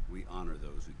lost, we honor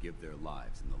those who give their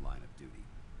lives in the line of duty.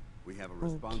 We have a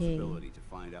responsibility to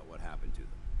find out what happened to them,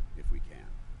 if we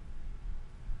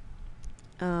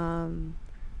can.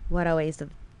 What a waste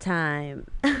of time.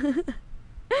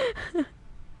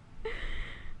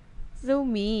 So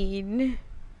mean.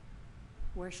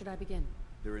 Where should I begin?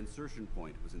 Their insertion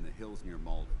point was in the hills near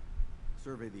Malden.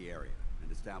 Survey the area and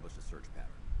establish a search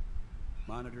pattern.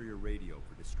 Monitor your radio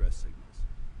for distress signals.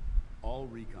 All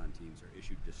recon teams are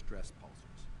issued distress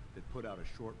pulsers that put out a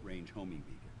short-range homing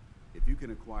beacon. If you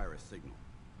can acquire a signal,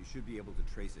 you should be able to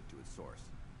trace it to its source.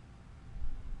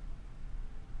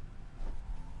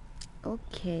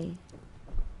 Okay.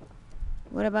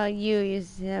 What about you? You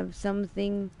have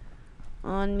something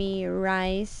on me,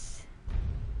 Rice?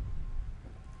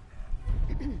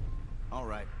 All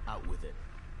right, out with it.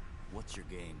 What's your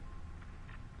game?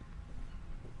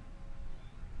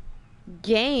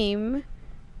 Game?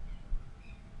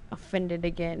 Offended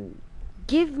again.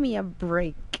 Give me a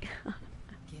break.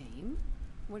 Game?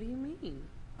 What do you mean?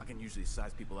 I can usually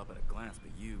size people up at a glance,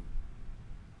 but you're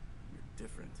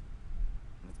different.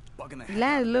 And it's bugging the heck out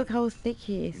Lad, of me. look how thick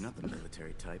he is. You're not the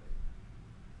military type.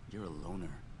 You're a loner.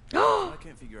 So I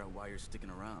can't figure out why you're sticking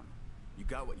around. You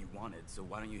got what you wanted, so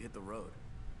why don't you hit the road?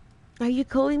 Are you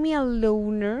calling me a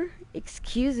loner?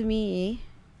 Excuse me.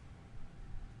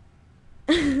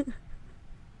 I'm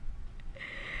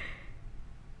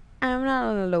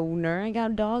not a loner. I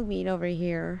got dog meat over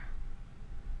here.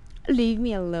 Leave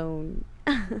me alone.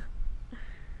 You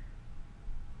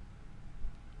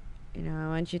know, I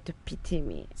want you to pity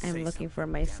me. I'm looking for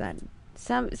my son.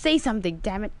 Say something,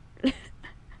 damn it. The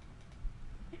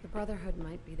Brotherhood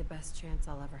might be the best chance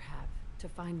I'll ever have to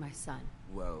find my son.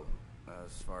 Well,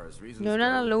 as far as reasons No, go,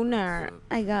 not a loner. that's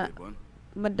a I got good one.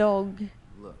 my dog.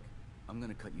 Look, I'm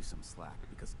gonna cut you some slack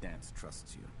because Dance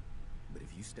trusts you. But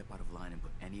if you step out of line and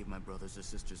put any of my brothers or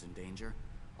sisters in danger,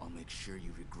 I'll make sure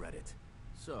you regret it.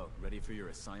 So, ready for your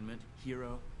assignment,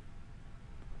 hero?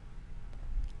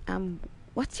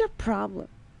 What's your problem?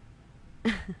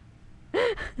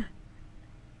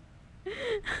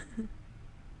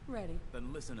 Ready.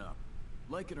 Then listen up.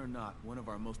 Like it or not, one of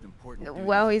our most important duties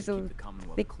Wow, is he's to a keep the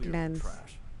Commonwealth thick clear lens. of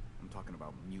trash. I'm talking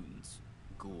about mutants,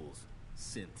 ghouls,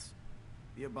 synths.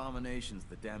 The abominations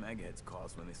the damn eggheads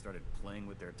caused when they started playing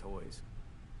with their toys.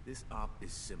 This op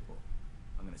is simple.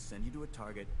 I'm gonna send you to a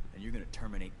target, and you're gonna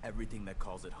terminate everything that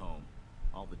calls it home.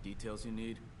 All the details you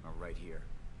need are right here.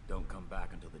 Don't come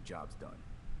back until the job's done.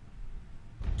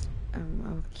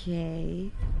 Okay.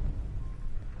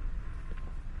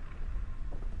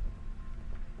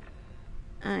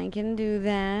 I can do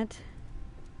that.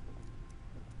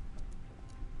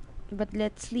 But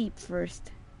let's sleep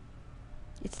first.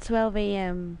 It's 12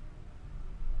 a.m.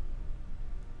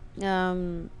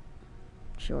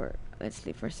 Sure, let's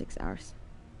sleep for 6 hours.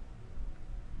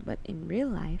 But in real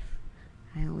life,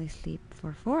 I only sleep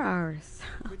for 4 hours.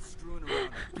 Quit screwing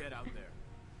around and get out there.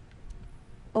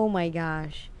 Oh my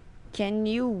gosh. Can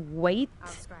you wait? Our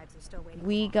scribes are still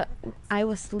waiting. I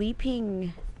was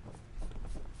sleeping.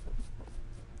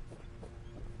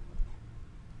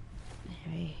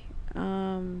 Anyway,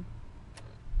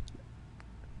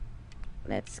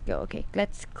 let's go. Okay,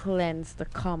 let's cleanse the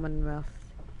Commonwealth.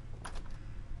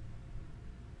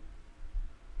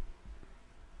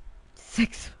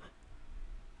 6.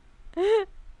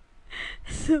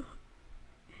 So,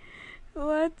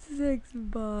 what's 6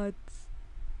 bots?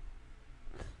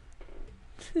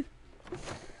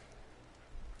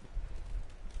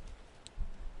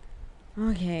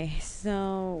 Okay,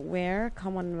 so where?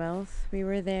 Commonwealth. We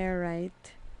were there, right?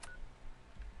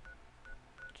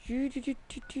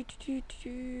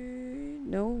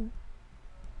 No.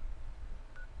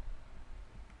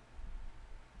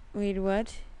 Wait,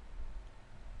 what?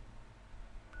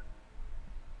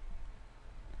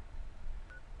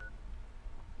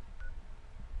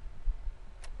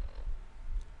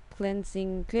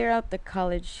 Cleansing. Clear out the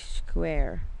college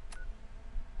square.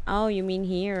 Oh, you mean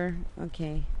here?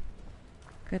 Okay.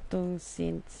 Katong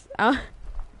since. Ah.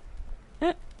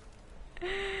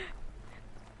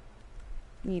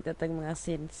 Ngita tag mga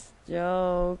sins.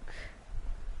 Joke.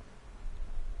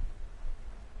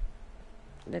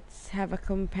 Let's have a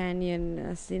companion,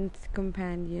 a synth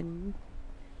companion.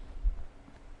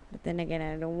 But then again,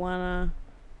 I don't wanna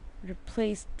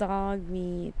replace dog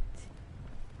meat.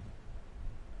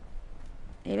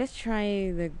 Hey, let's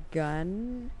try the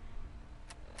gun.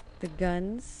 The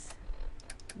guns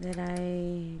that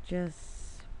I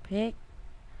just picked.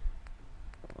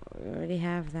 We already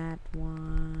have that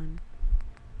one.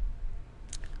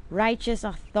 Righteous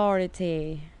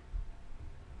authority.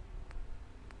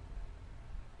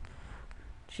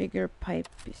 Trigger pipe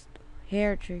pistol.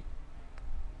 Hair trick.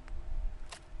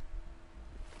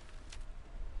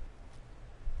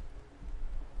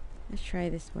 Let's try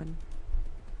this one.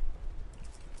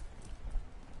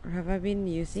 Or have I been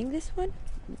using this one?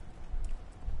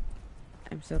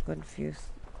 I'm so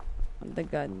confused on the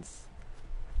guns.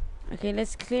 Okay,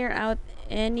 let's clear out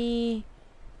any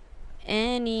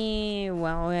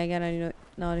wow, I got a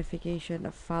notification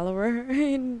of follower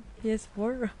in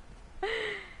PS4.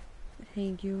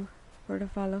 Thank you for the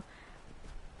follow.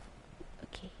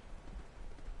 Okay,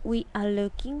 we are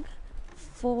looking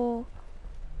for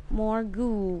more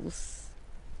ghouls,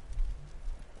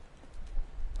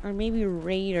 or maybe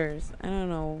raiders. I don't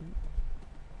know.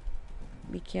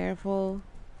 Be careful.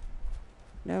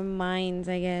 They're mines,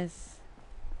 I guess.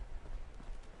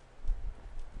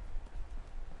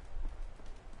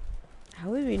 How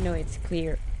will we know it's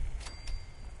clear?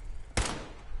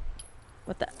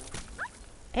 What the?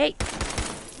 Hey!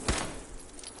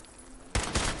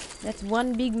 That's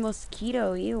one big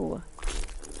mosquito, ew.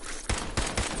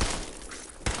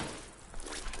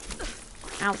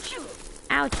 Ouch.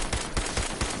 Ouch.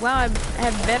 Wow, I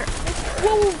have better.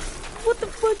 Whoa! What the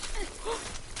fuck?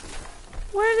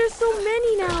 Why are there so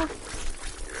many now?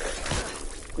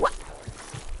 What?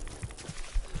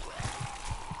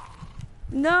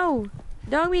 No!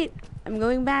 Dog meat! I'm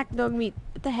going back, dog meat.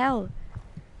 What the hell?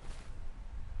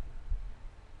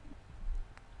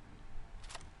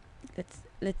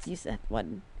 Let's use that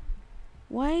one.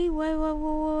 Why?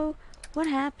 What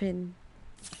happened?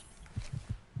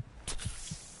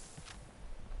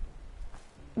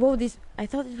 Whoa, I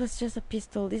thought it was just a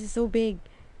pistol. This is so big.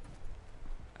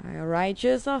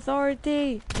 Righteous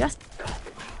authority.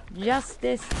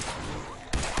 Justice.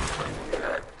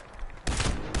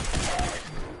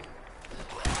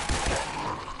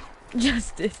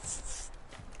 Justice.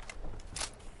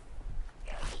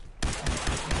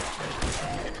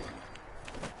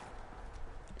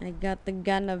 I got the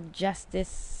gun of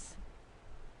justice.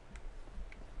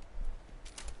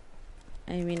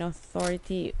 I mean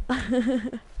authority.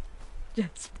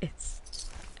 Justice.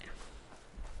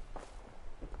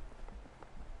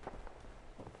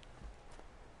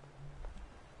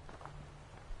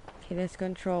 Okay, let's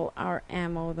control our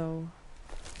ammo though.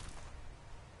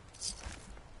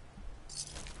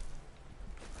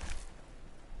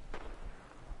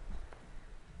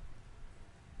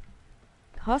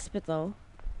 Hospital?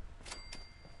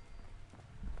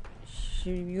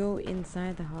 Should we go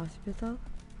inside the hospital?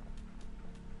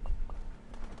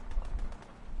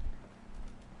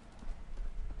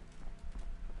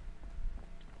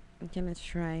 Okay, let's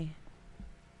try.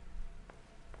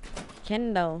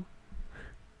 Kendall.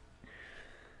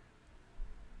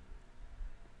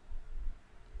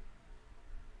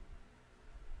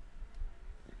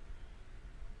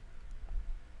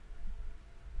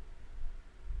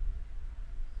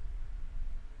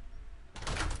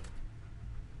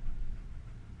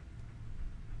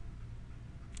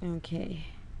 Okay.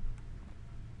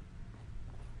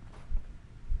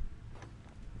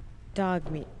 Dog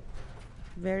meat.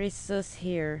 Very sus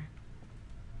here.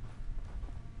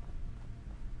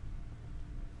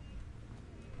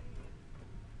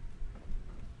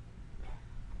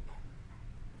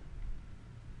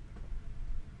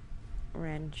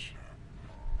 Wrench.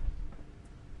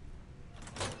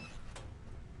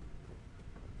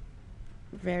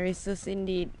 Very sus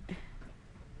indeed.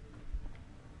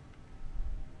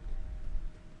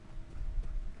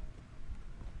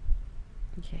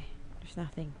 Okay, there's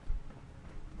nothing.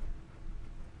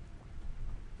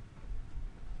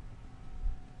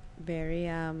 Very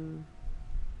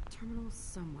Terminal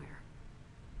somewhere.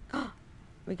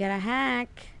 we got a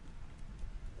hack.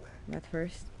 But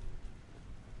first.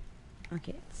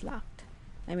 Okay, it's locked.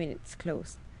 I mean, it's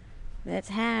closed. Let's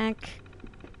hack.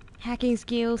 Hacking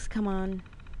skills, come on.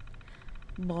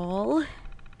 Ball.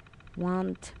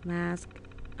 Want, mask,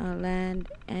 land,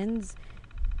 ends,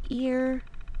 ear.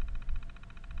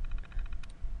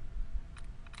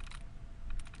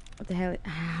 What the hell?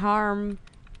 Harm,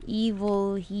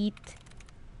 evil, heat,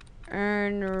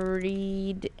 Earn,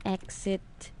 read,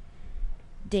 exit,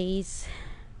 days,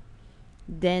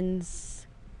 dense,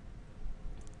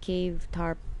 cave,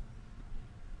 tarp,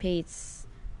 pates,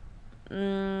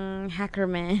 hacker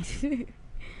man.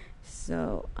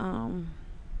 So,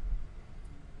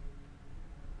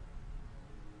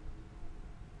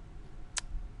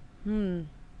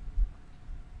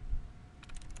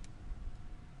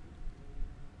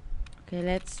 okay,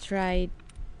 let's try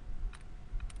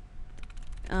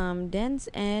dense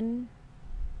and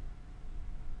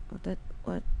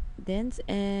what dense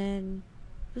and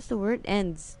what's the word?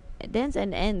 Ends. Dense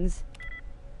and ends.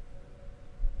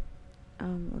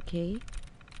 Okay.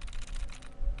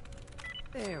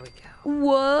 There we go.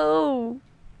 Whoa!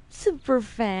 Super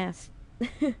fast.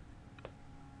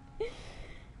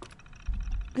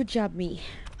 Good job, me.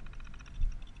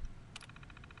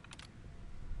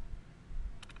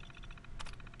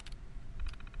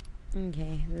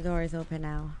 Okay, the door is open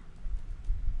now.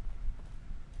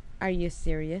 Are you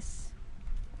serious?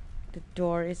 The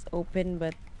door is open,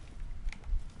 but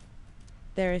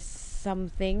there is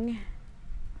something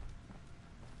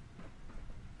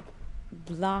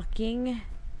blocking.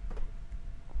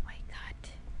 Oh my god.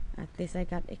 At least I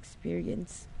got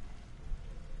experience.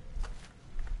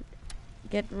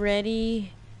 Get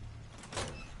ready.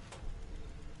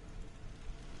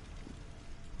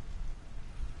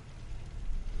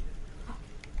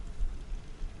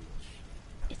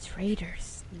 It's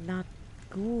raiders, not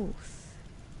ghouls.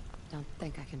 Don't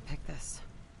think I can pick this.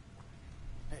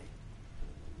 Hey,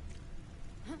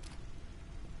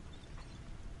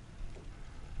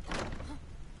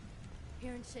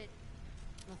 Hearing shit.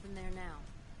 Nothing there now.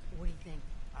 What do you think?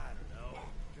 I don't know.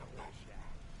 Jump in the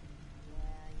shack.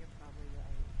 Yeah, you're probably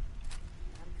right.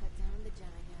 Gotta cut down on the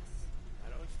gen, I guess. I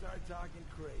don't start talking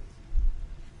crazy.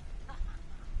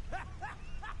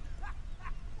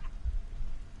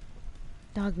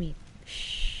 Dog meat.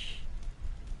 Shh.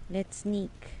 Let's sneak.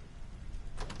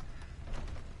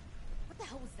 What the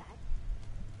hell was that?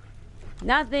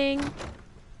 Nothing.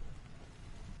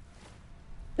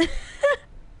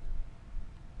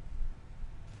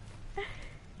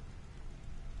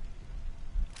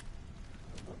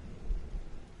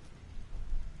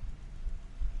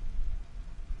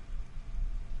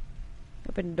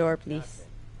 Open the door, please.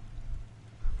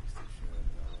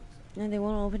 No, they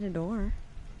won't open the door.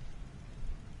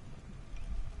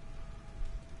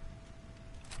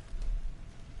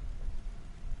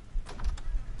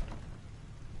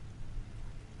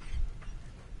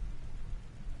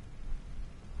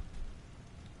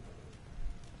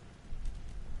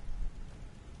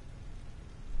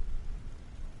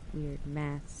 Weird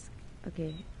mask.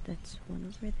 Okay, that's one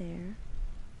over there.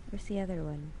 Where's the other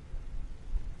one?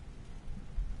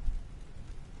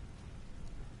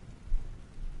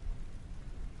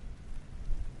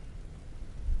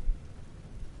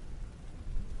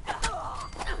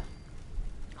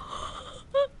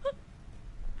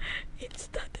 It's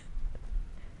not.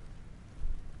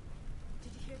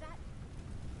 Did you hear that?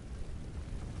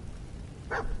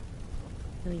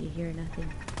 No, you hear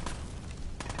nothing.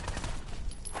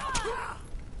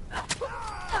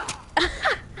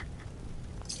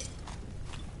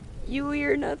 You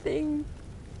hear nothing.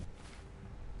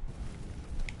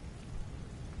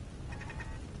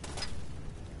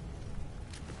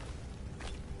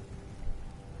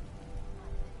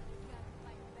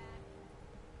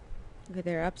 Okay,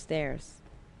 they're upstairs.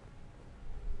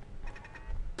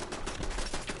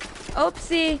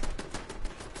 Oopsie!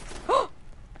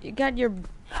 You got your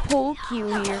pull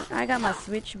cue here. I got my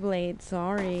switchblade,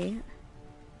 sorry.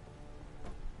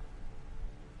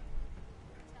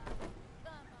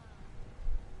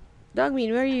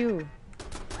 Dogmeat, where are you?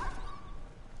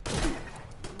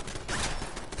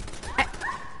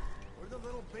 Where'd the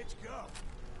little bitch go?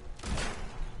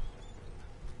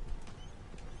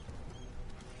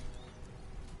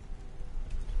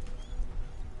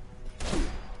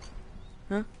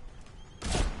 Huh?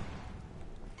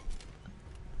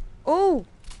 Oh!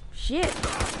 Shit!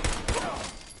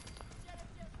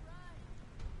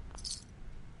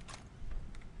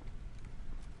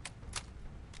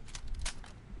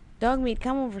 Dogmeat,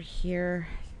 come over here.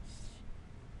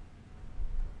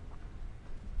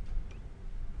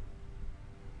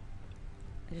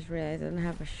 I just realized I don't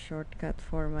have a shortcut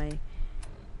for my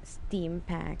Steam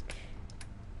pack.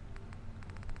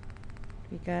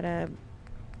 We gotta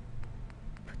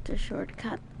put the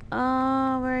shortcut.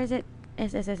 Where is it?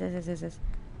 S.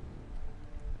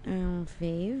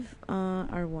 Fave.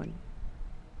 R1.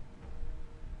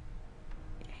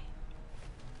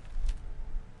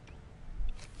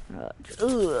 Drugs.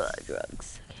 Okay.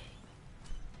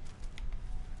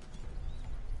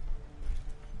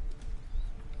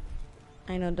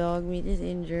 I know dog meat is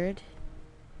injured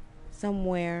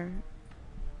somewhere.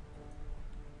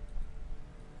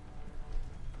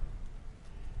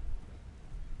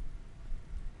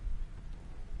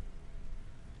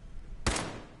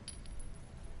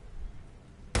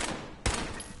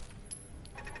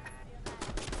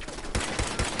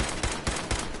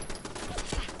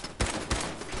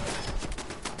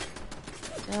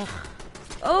 Ugh.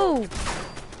 Oh!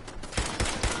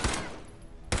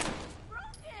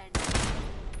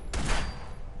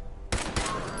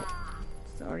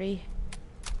 Sorry.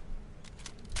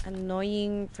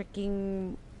 Annoying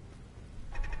freaking.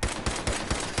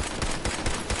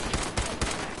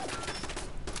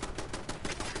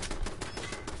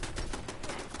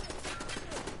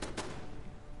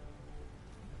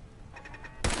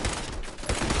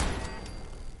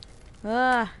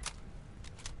 Ah!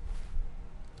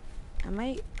 Am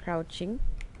I crouching?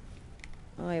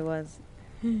 Oh, I was.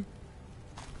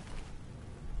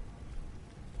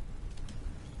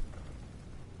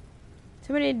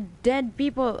 So many dead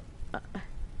people.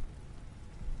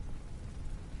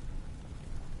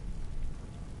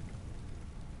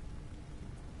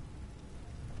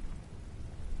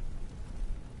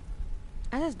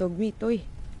 That's dog meat, oy.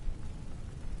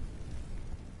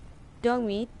 Dog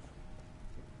meat.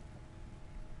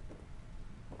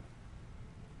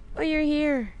 Oh, you're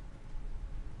here.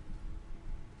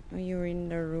 Oh, you're in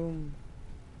the room.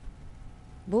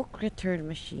 Book return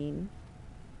machine.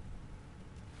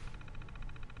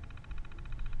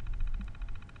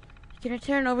 You can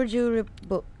return overdue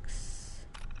books.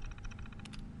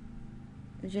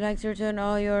 Would you like to return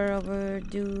all your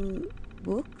overdue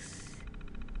books?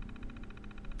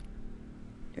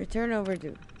 Return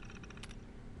overdue.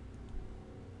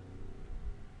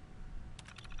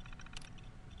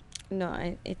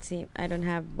 No, it seems I don't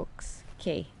have books.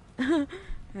 Okay. I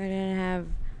don't have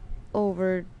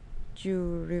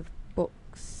overdue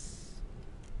books.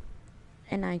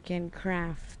 And I can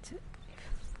craft.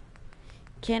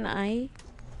 Can I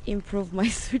improve my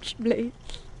switchblade?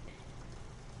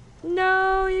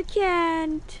 No, you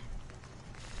can't.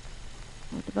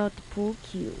 What about the pool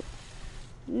cue?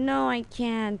 No, I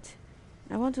can't.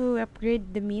 I want to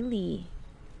upgrade the melee.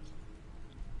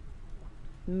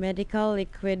 Medical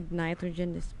liquid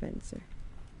nitrogen dispenser.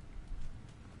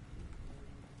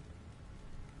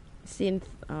 Synth.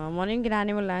 Ano yung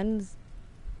ginani mo, Lance?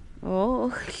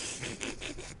 Oh.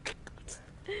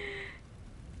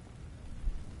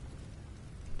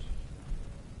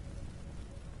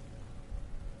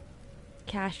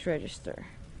 Cash register.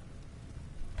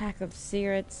 Pack of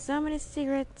cigarettes. So many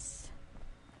cigarettes.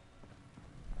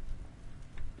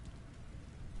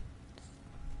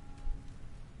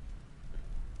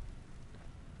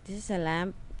 This is a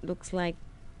lamp. Looks like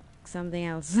something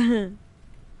else.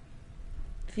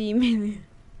 Female.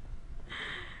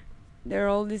 They're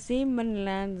all the same, but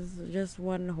lands just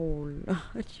one hole.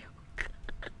 Joke.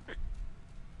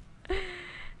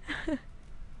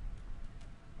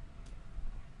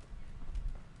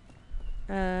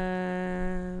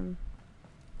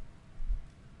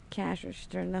 Cash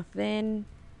register, nothing.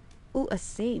 Ooh, a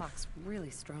safe. Lock's really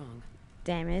strong.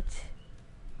 Damn it.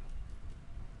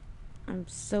 I'm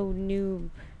so noob.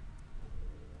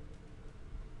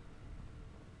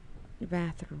 The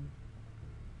bathroom.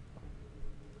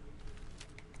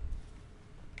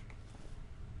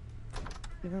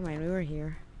 Never mind, we were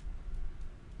here.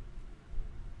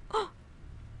 Oh!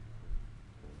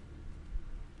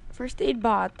 First aid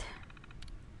bot.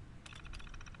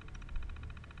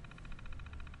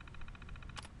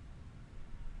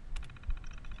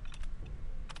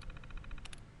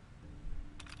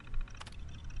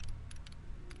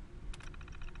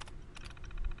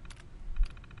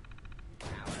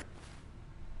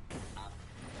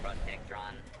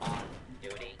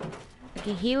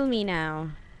 Okay, heal me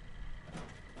now.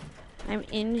 I'm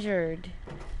injured.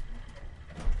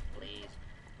 Please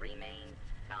remain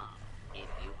calm if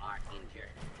you are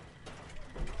injured.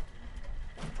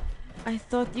 I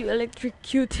thought you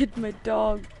electrocuted my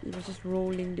dog. He was just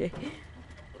rolling there.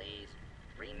 Please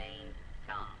remain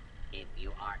calm if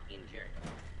you are injured.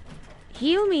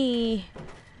 Heal me!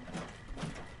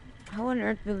 How on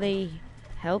earth will they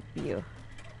help you?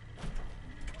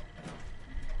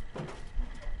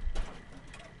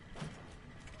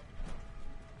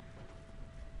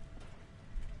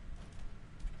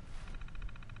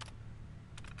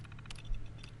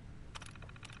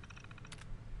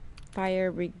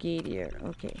 Fire brigadier.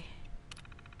 Okay.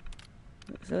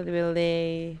 So will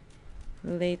they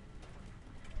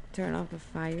turn off the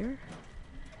fire?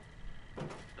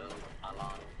 Move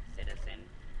along, citizen.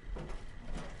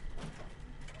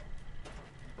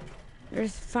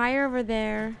 There's fire over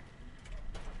there.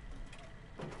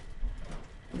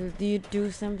 Do you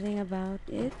do something about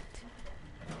it?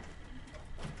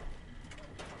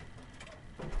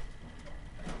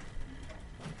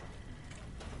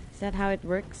 Is that how it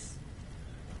works?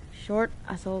 Short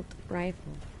assault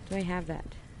rifle. Do I have that?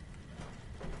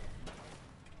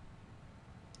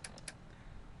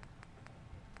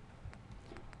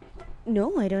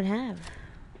 No, I don't have.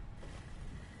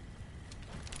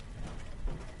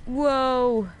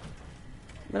 Whoa!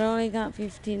 But I only got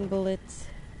 15 bullets.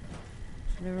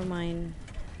 So never mind.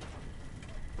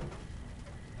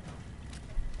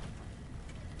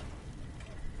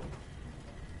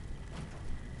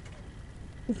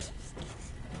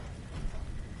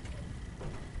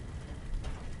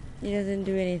 He doesn't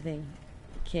do anything.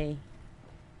 Okay.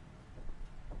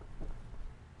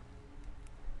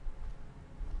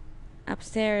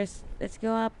 Upstairs. Let's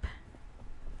go up.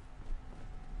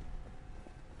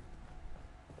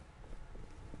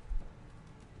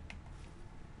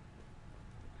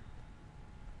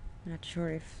 Not sure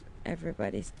if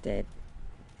everybody's dead.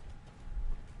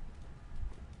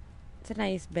 It's a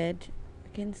nice bed.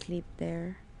 I can sleep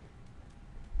there.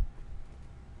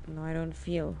 No, I don't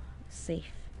feel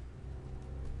safe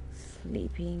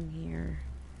sleeping here.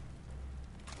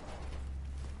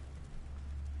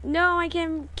 No, I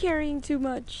am carrying too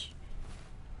much.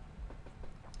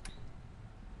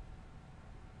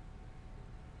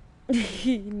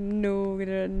 No,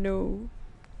 no.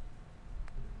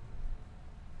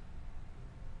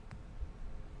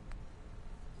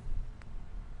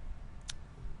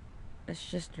 Let's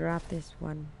just drop this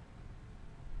one.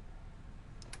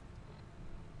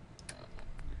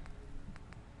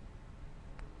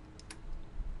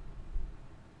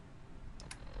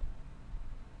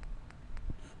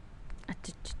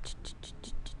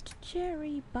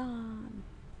 Cherry bomb.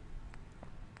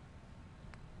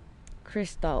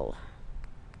 Crystal.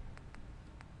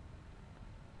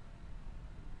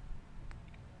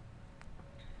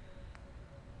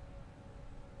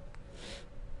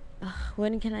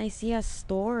 When can I see a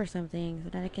store or something so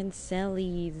that I can sell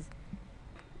these?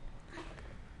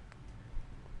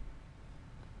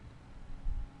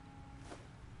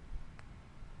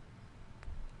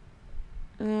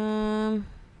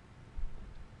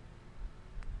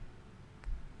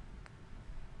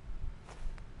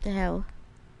 The hell?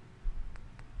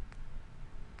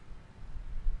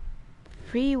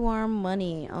 Free warm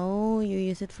money. Oh, you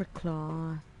use it for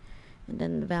cloth. And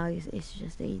then the value is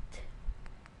just 8.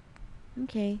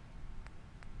 Okay.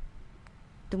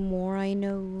 The more I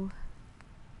know.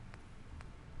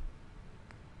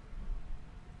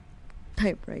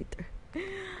 Typewriter.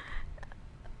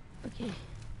 Okay.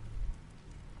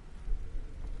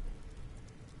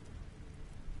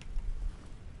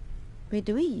 Wait,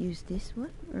 do we use this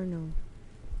one or no?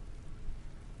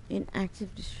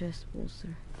 Inactive distress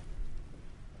bolster.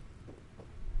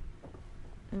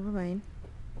 Never mind.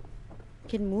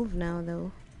 Can move now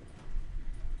though.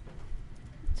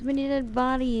 So many dead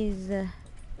bodies.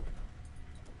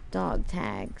 Dog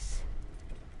tags.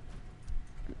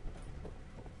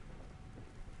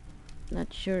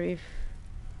 Not sure if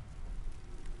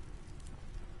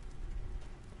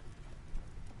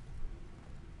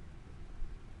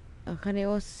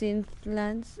Kaneo synth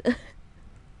lance.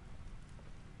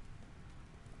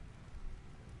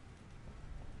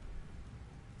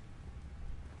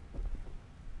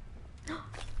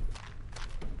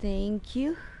 Thank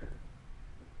you.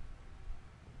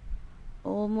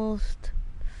 Almost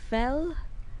fell.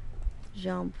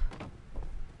 Jump.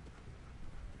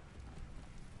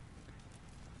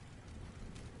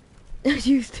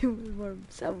 Used to more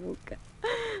sabuka.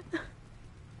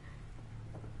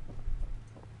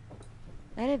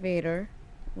 Elevator.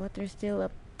 Water still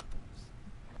up.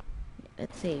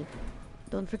 Let's save.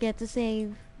 Don't forget to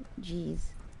save. Jeez.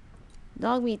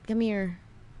 Dog meat, come here.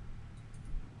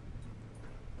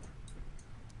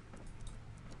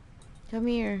 Come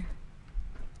here.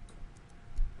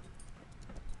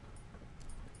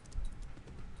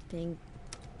 Think.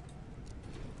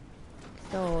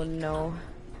 Oh no.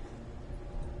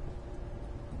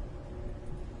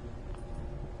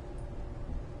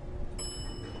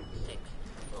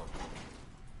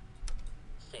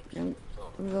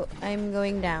 I'm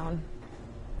going down.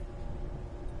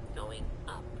 Going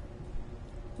up.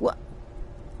 What?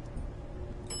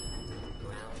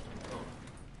 Ground floor.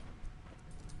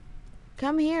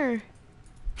 Come here.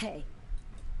 Hey.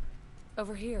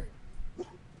 Over here.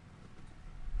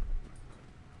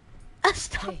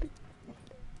 Stop. Hey.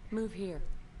 Move here.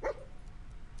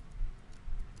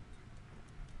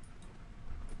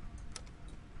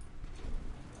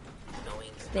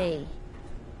 Going Stay.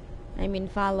 I mean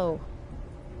follow.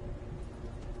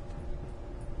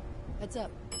 Heads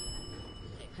up.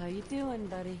 How you doing,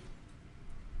 buddy?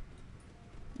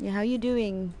 Yeah, how you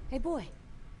doing? Hey, boy.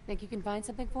 Think you can find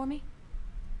something for me?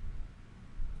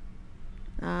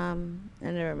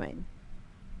 Never mind.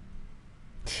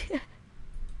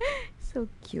 So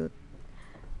cute.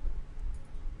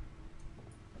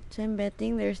 So I'm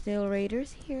betting there's still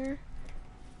raiders here.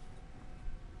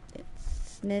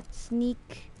 Let's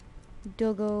sneak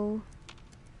doggo.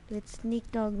 Let's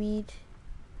sneak dog meat.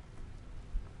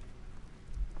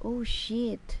 Oh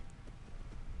shit.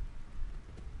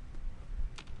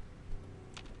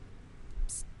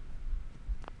 Psst.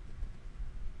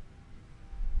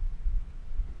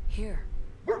 Here.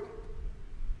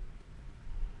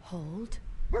 Hold.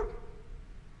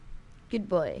 Good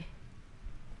boy.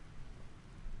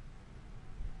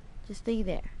 Just stay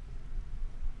there.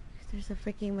 There's a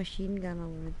freaking machine gun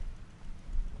over there.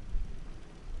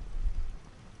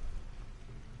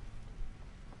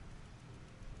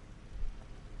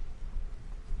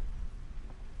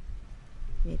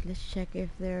 Wait, let's check if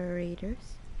there are raiders.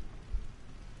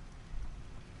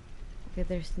 Okay,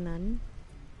 there's none.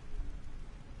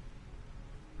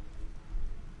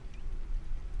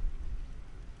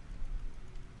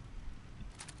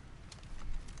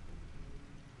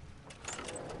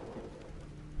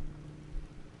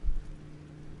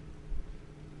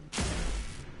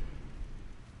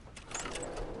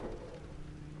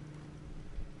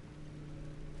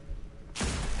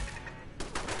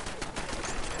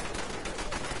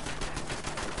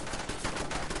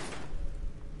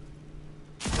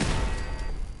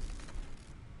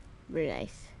 Very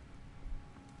nice.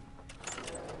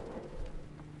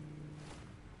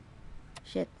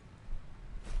 Shit.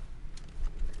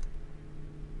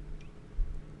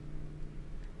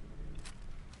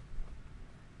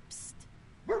 Psst.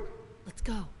 Let's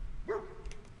go.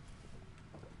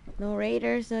 No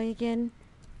raiders, so you can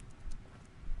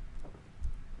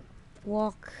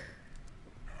walk.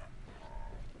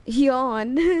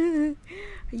 Yawn. Are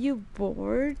you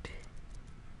bored?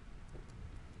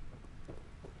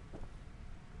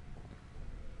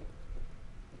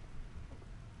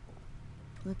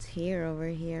 What's here over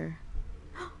here?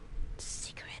 The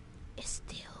secret is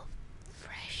still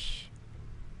fresh.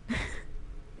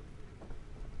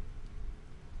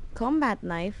 Combat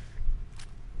knife.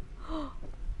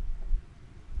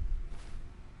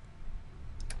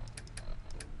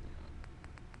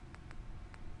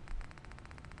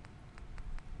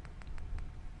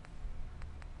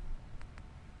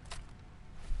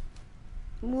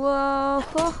 Whoa,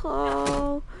 ho,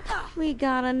 ho. We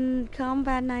got a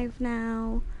combat knife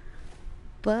now,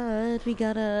 but we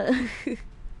gotta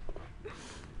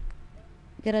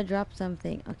gotta drop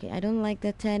something. Okay, I don't like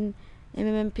the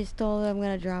 10mm pistol. I'm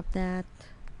gonna drop that.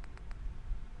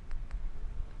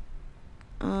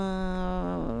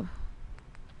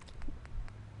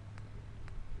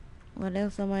 What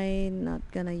else am I not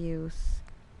gonna use?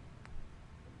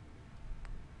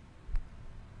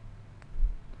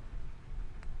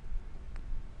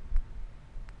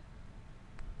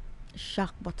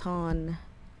 Shock baton.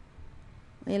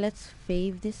 Okay, let's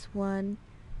fave this one.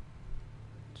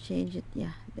 Change it.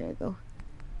 Yeah, there we go.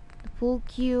 The pull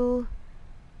Q.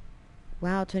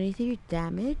 Wow, 23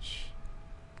 damage.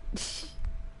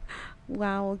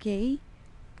 Wow, okay.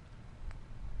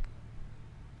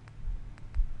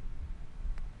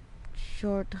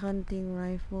 Short hunting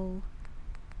rifle.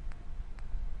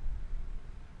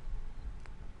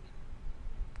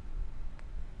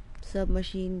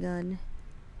 Submachine gun.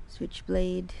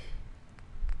 Switchblade.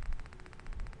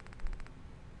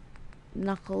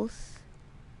 Knuckles.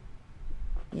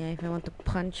 Yeah, if I want to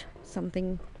punch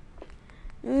something.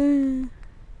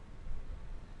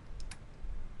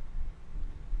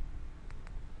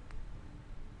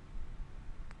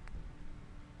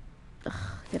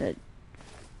 Gotta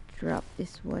drop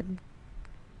this one.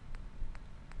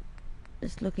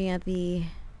 Just looking at the,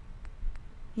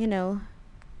 you know,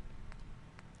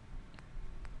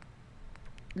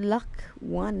 luck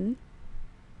 1.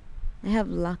 I have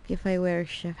luck if I wear a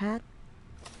chef hat.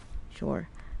 Sure.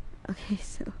 Okay,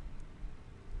 so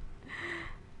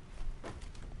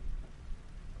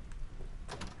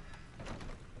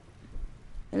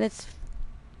let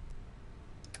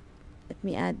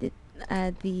me add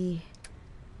the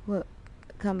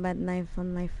combat knife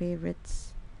on my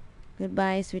favorites.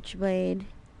 Goodbye, switchblade.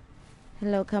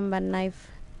 Hello, combat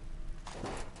knife.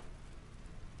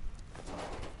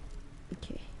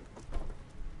 Okay.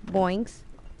 Boinks.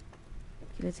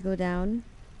 Okay, let's go down.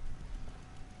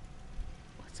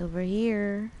 What's over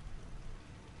here?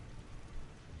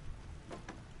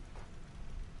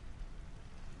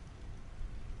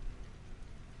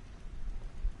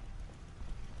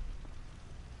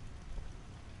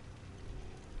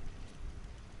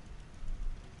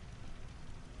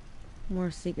 More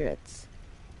cigarettes.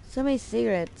 So many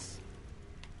cigarettes.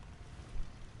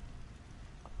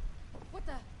 What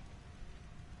the?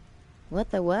 What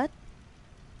the what?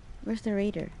 Where's the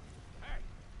raider?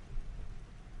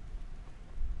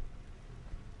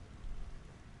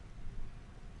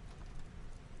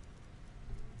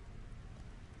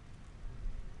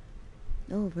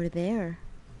 Over there.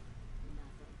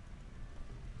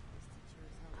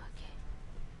 Okay.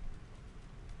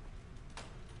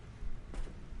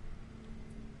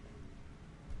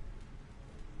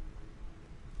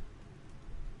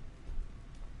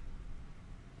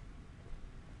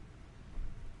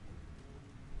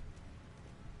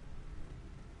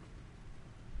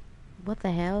 What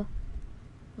the hell?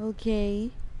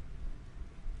 Okay.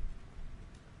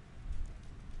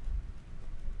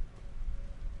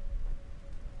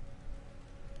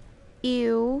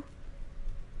 Ew.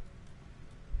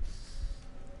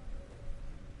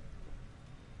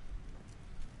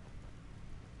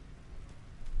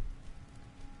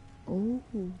 Oh,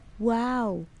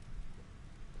 wow.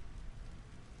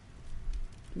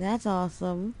 That's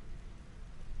awesome.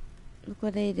 Look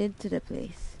what they did to the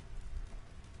place.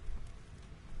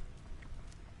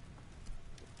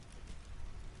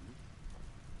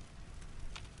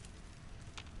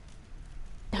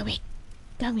 Dummy.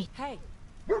 Dummy. Hey!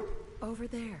 Over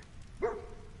there. Everything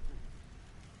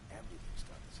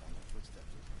started sounding like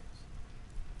footsteps of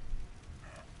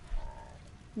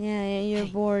his. Yeah, you're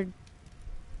Hey. bored.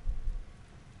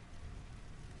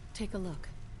 Take a look.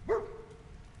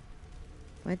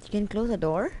 What, you can close the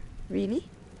door? Really?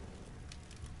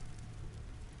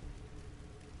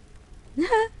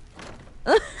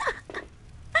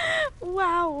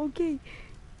 Wow, okay.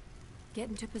 Get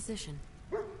into position.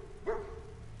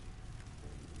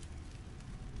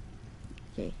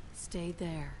 Okay. Stay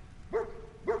there.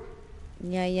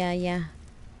 Yeah.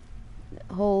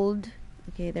 Hold.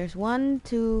 Okay, there's 1,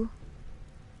 2,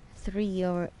 3,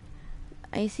 or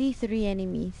I see 3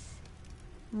 enemies.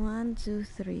 1, 2,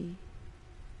 3.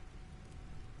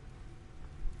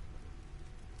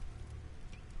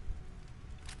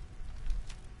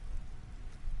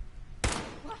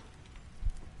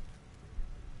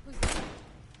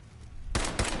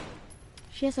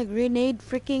 She has a grenade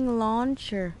freaking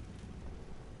launcher.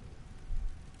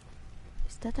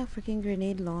 Is that a freaking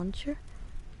grenade launcher?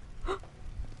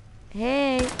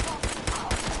 Hey!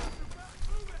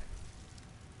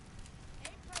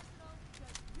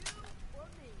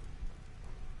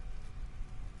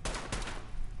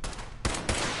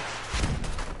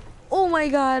 Oh my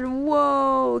god,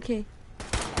 whoa, okay.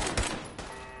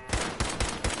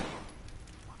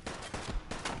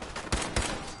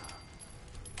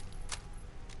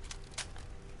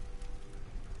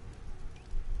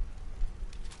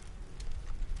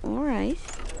 Alright.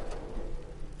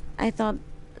 I thought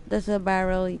there's a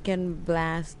barrel you can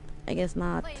blast. I guess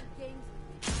not.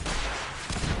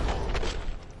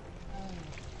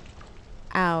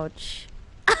 Ouch.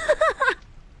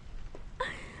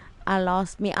 I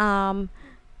lost my arm.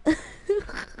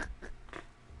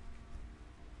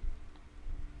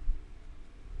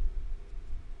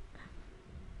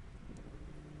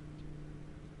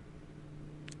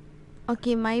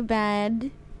 Okay, my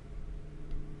bad.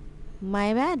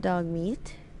 My bad, dog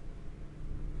meat.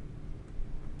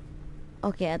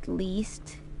 Okay, at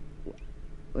least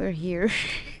we're here.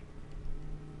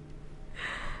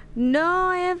 No,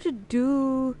 I have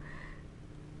to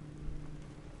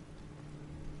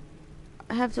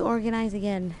organize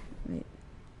again. Wait.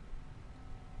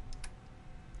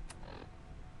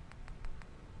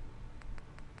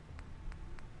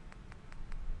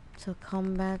 So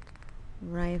combat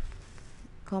knife.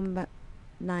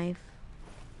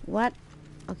 What?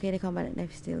 Okay, the combat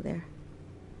knife is still there.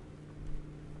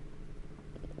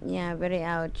 Yeah, very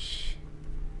ouch.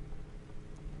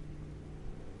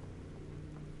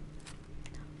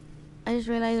 I just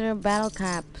realized there are battle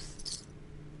caps.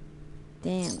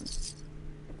 Damn.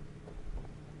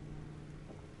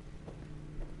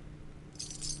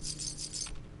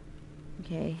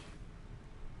 Okay.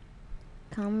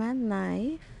 Combat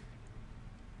knife.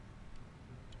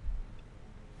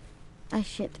 Ah,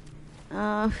 shit.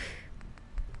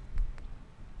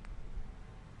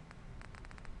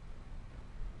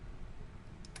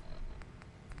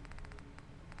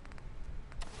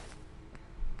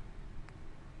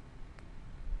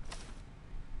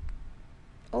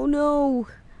 Oh no!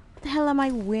 What the hell am I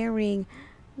wearing?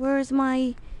 Where's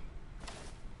my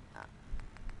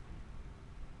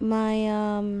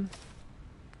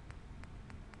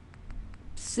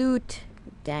suit?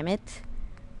 Damn it.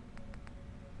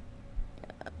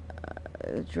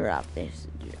 Drop this.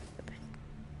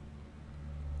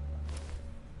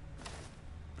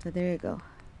 So there you go.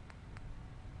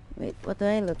 Wait, what do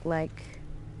I look like?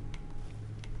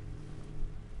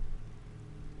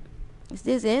 Is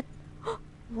this it?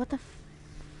 What the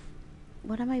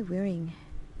what am I wearing?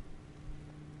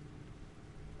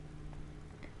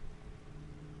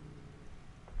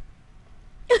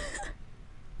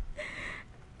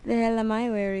 The hell am I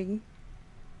wearing?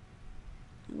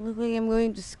 I look like I'm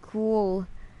going to school.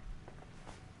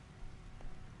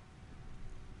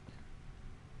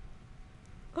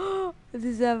 This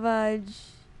is savage.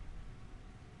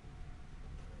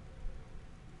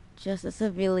 Just a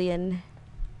civilian.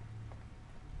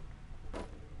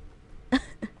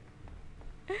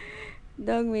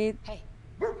 Dog meat. Hey,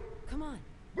 come on.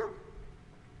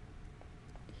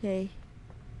 Okay.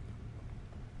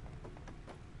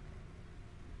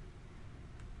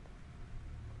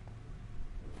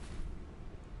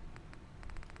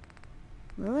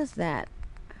 Where was that?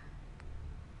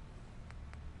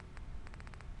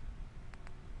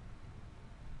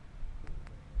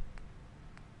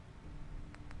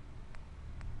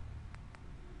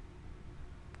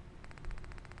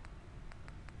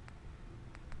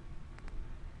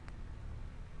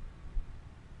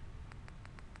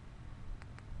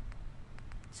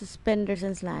 Suspenders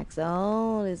and slacks.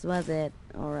 Oh, this was it.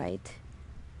 Alright.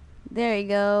 There you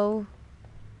go.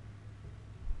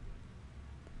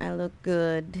 I look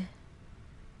good.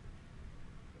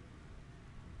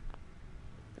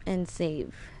 And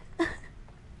save.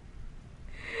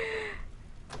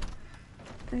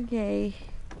 Okay.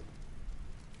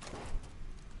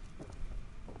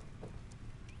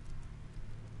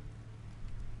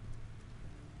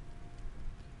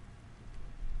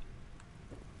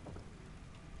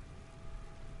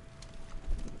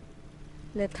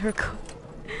 Let her go.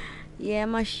 Yeah,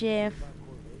 my chef.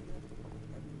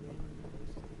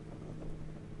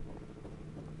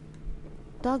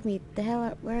 Dog meat, the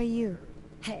hell, where are you?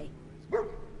 Hey,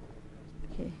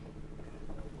 Okay.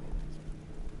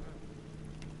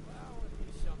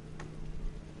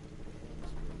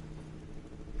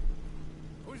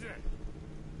 Who's there?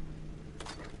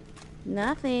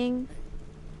 Nothing.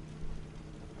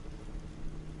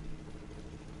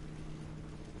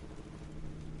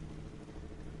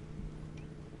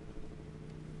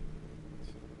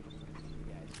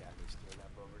 You guys got me stirred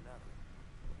up over nothing.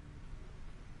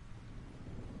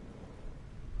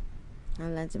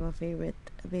 Oh, that's my favorite.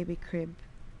 A baby crib.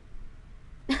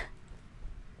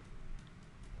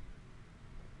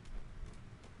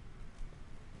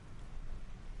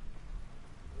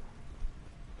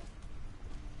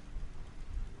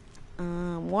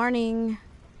 Warning.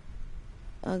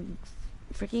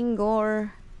 Freaking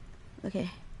gore.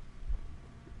 Okay.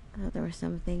 I thought there was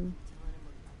something.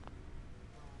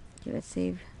 Okay, let's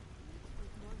save.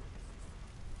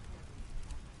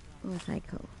 Oh,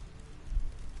 psycho.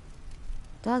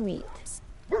 Dog meat.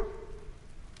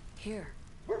 here.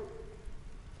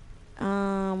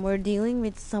 We're dealing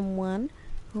with someone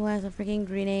who has a freaking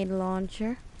grenade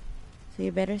launcher. So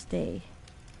you better stay.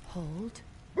 Hold.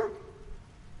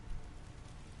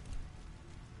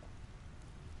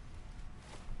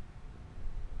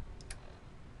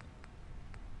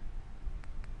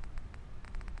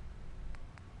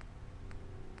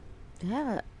 They have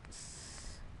a...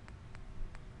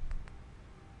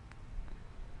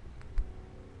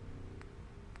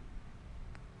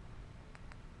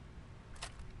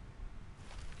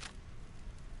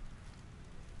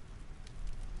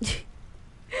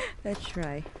 Let's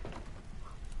try.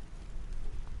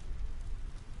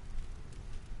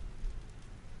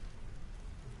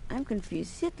 I'm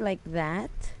confused. Is it like that?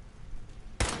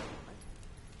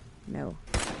 No.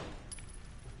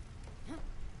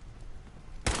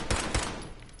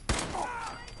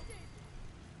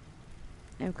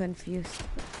 I'm confused.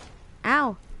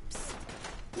 Ow!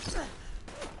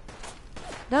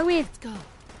 Dog meat! Let's go.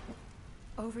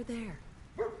 Over there.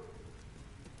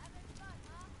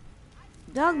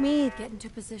 Dog meat! Get into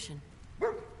position.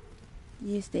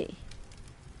 You stay.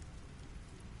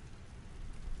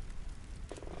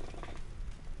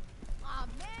 Aw,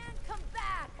 man, come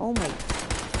back! Oh my...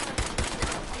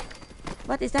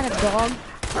 What, is that a dog?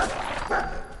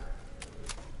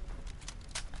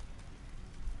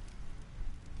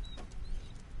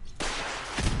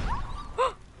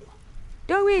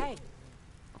 Dog meat! Hey.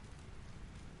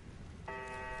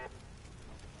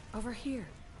 Over here.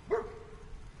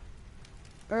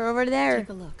 Or over there. Take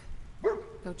a look.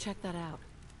 Go check that out.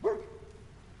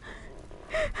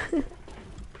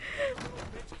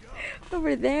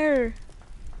 Over there.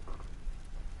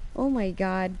 Oh my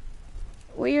god.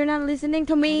 Well, you're not listening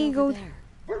to me. Right Go over there.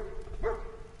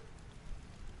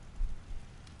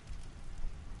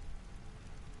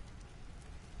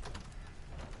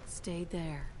 stay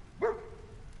there.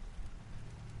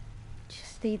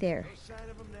 Just stay there. No sign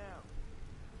of him now.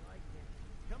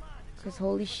 Come on, it's Cause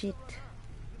holy shit.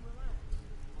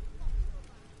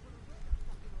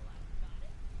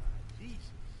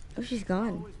 Jesus. Oh, she's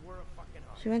gone. Always were a fucking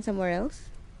hard. She went somewhere else.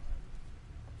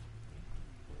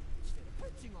 Instead of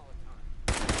preaching all the time.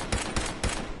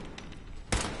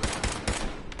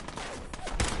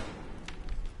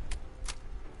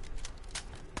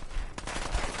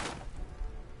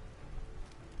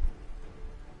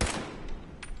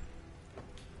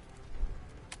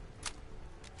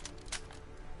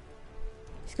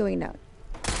 It's going down.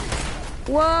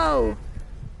 Whoa!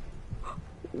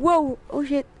 Whoa! Oh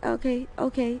shit. Okay,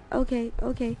 okay, okay,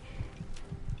 okay.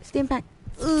 Stand back.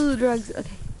 Ooh, drugs. Okay.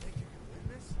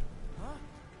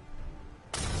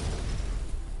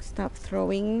 Stop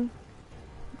throwing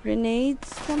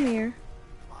grenades. Come here.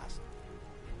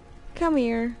 Come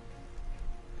here.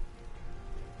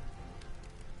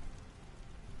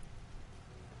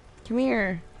 Come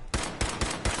here.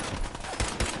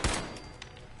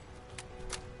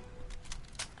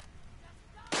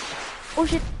 Oh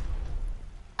shit.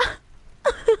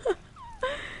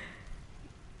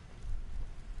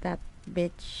 That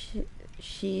bitch.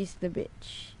 She's the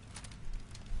bitch.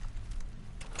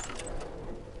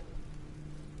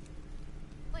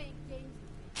 Playing games.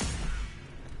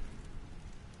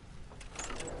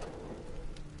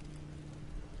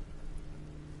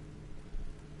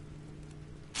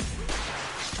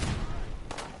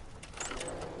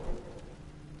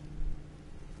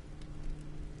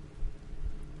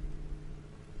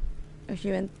 Oh,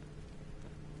 she went.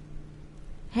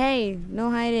 Hey,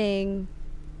 no hiding.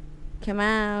 Come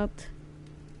out.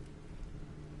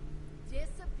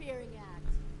 Disappearing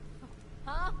act.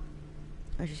 Huh?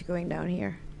 Oh, she's going down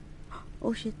here.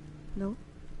 Oh shit. No.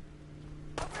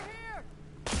 Over here!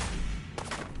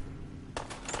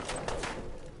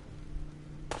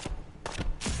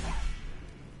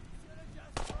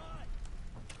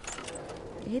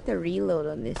 I hit the reload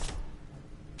on this.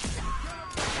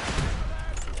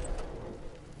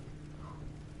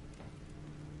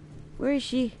 Where is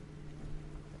she?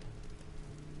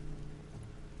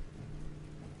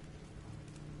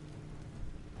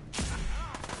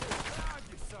 God,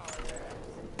 you sorry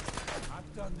ass.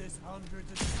 I've done this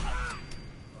hundreds of times.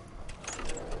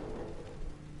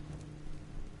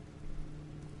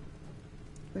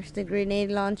 Where's the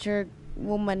grenade launcher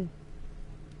woman?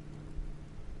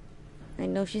 I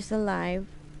know she's alive.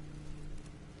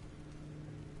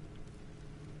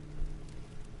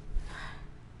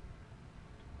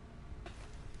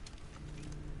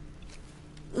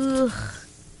 Ugh.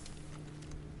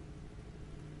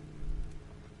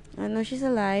 I know she's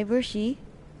alive. Where's she?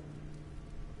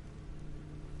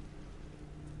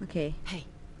 Okay. Hey,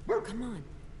 come on.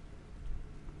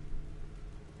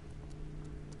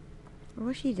 Or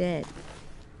was she dead?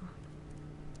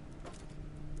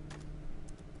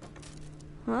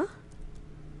 Huh?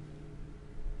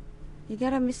 You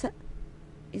gotta miss a...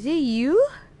 Is it you?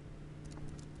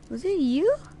 Was it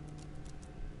you?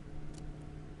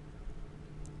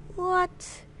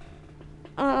 What?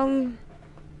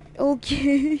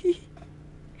 Okay.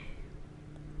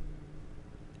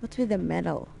 What's with the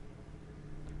metal?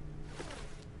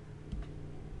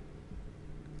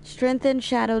 Strengthened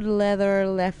shadowed leather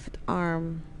left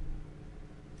arm.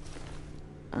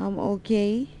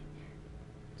 Okay.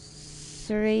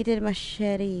 Serrated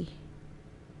machete.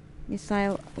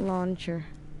 Missile launcher.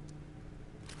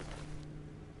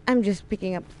 I'm just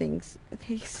picking up things.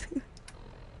 Okay. Just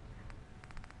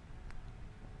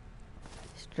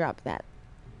drop that.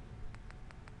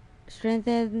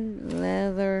 Strengthened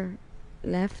leather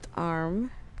left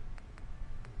arm.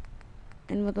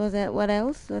 And what was that? What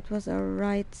else? That was a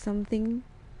right something.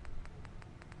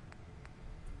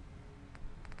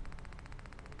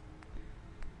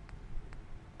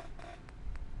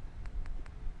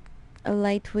 A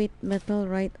lightweight metal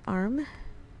right arm.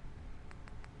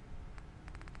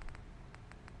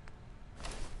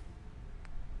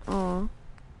 Oh,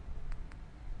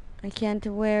 I can't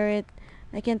wear it.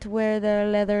 I can't wear the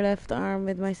leather left arm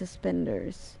with my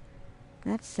suspenders.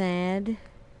 That's sad.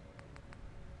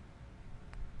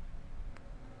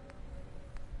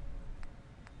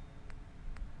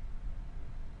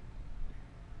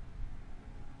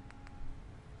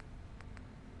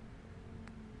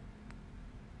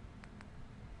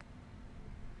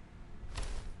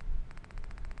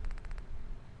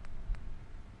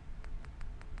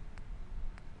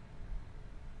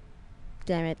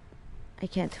 Damn it. I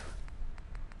can't.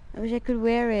 I wish I could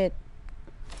wear it.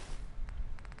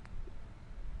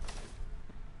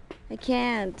 I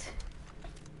can't.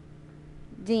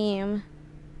 Damn.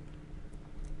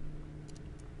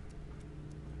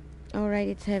 Alright,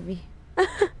 it's heavy.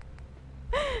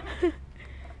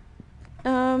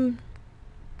 um.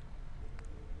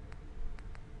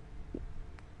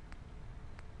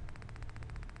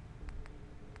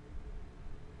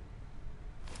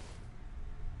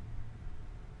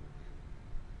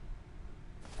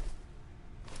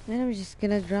 Then I'm just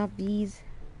gonna drop these.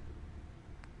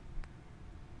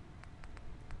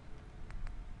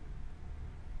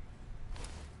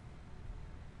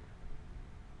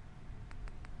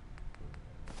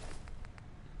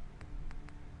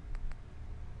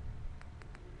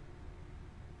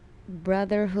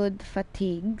 Brotherhood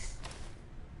fatigues.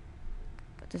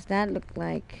 What does that look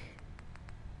like?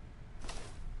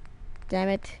 Damn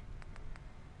it.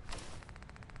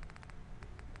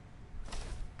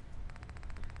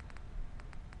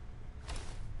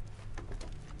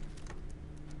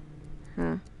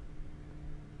 Huh.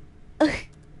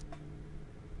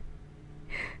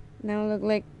 Now I look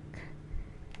like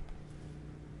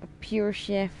a pure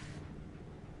chef.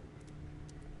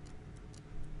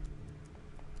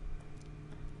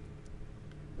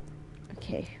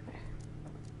 Okay.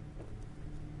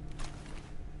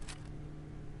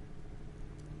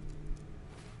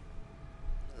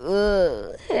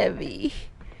 Ugh, heavy.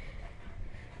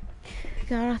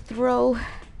 Gotta throw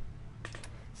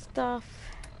stuff.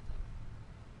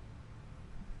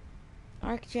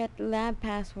 ArcJet lab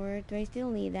password. Do I still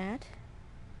need that?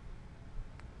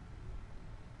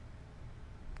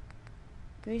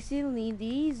 Do I still need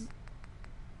these?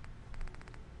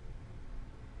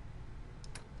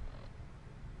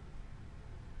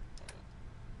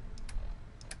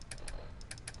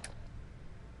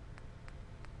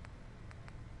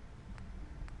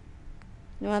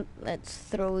 You know what? Let's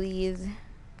throw these.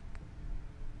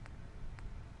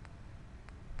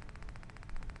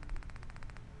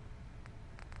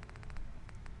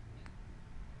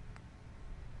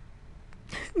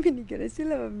 Minigun. I still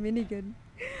have a minigun.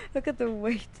 Look at the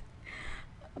weight.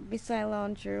 A missile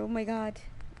launcher. Oh my god.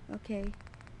 Okay.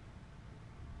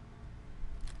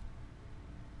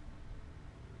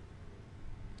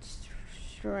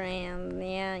 Strength.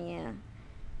 Yeah.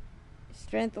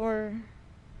 Strength or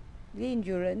the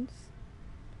endurance.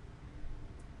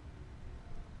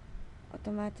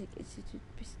 Automatic institute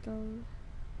pistol.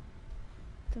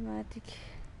 Automatic.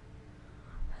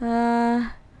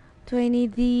 Do I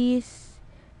need these?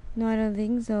 No, I don't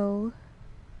think so.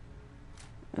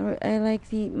 I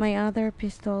like my other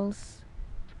pistols.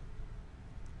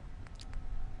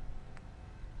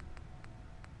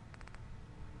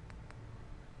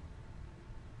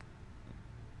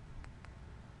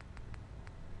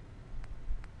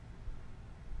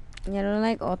 Yeah, I don't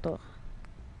like auto.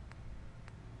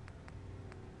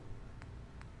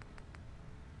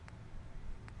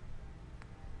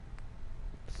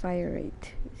 Fire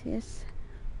rate. Yes.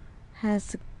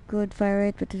 Has a good fire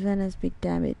rate, but this one has big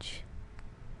damage.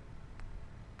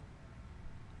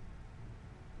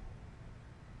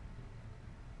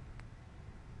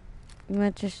 I'm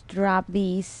gonna just drop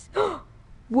these.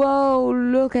 Whoa,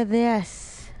 look at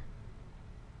this.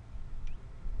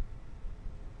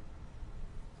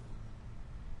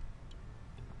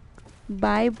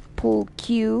 Buy pull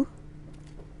Q.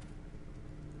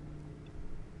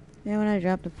 I wanna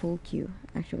drop the pull Q,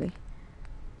 actually.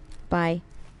 Buy.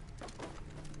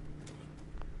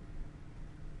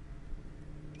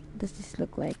 What does this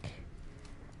look like?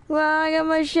 Wow, I got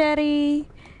my machete.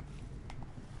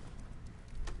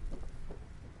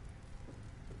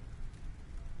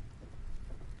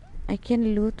 I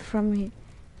can loot from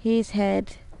his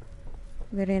head.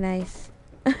 Very nice.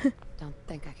 Don't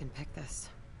think I can pick this.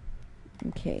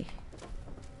 Okay.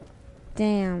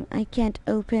 Damn, I can't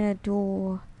open a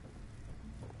door.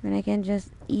 When I can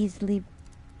just easily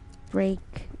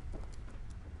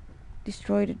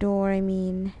destroy the door, I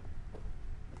mean.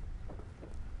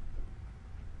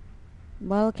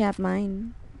 Bottle cap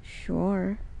mine.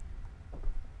 Sure.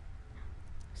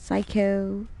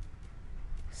 Psycho.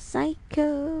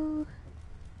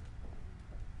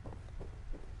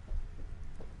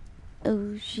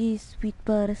 Oh, she's sweet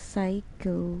but a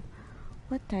psycho.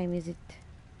 What time is it?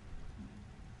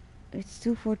 It's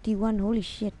 2:41. Holy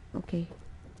shit. Okay.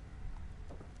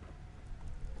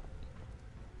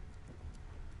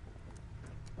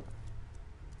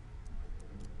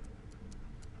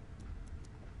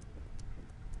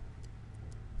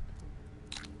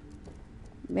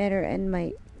 Better end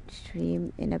my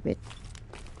stream in a bit.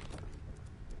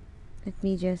 Let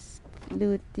me just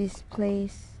loot this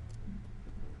place.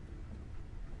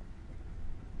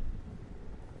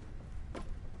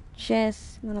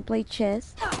 Chess. I'm gonna play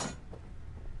chess.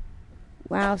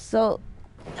 Wow, so...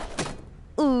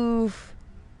 Oof.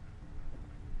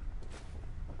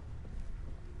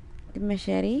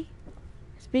 machete.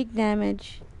 It's big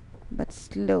damage, but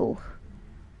slow.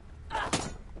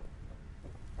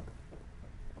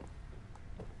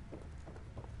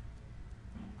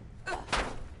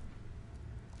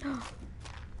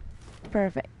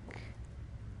 Perfect.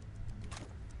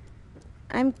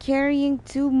 I'm carrying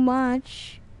too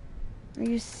much. Are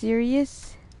you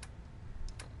serious?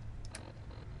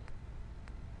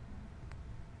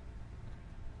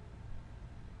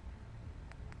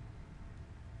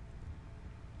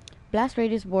 Blast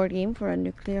radius board game for a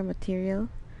nuclear material.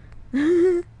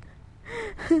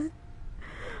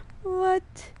 What?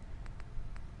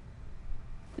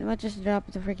 I might just drop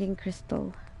the freaking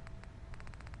crystal.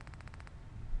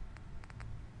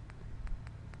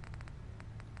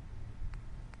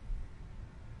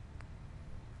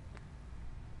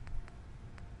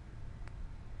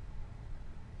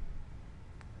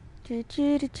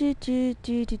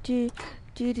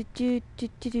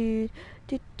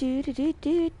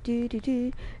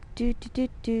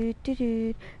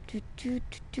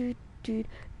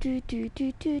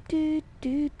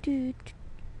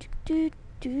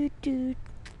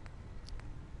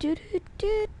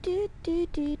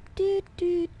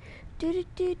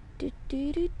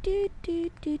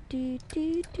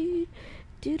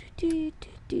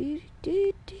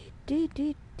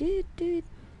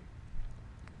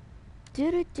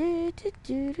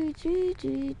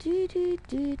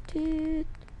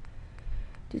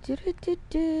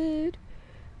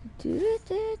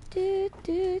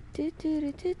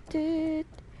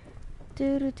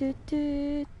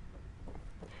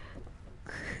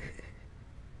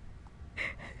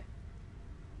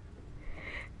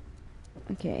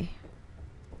 Okay.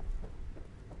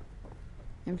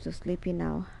 I'm so sleepy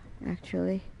now,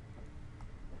 actually.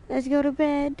 Let's go to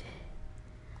bed.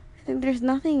 I think there's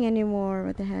nothing anymore.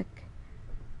 What the heck?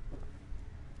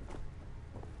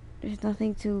 There's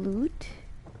nothing to loot.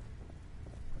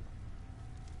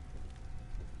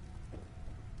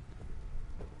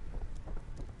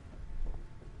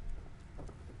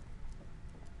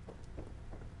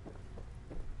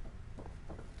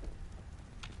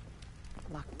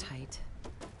 Loctite.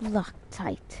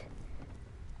 Loctite.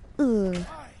 Ugh.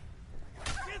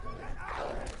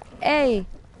 Hey!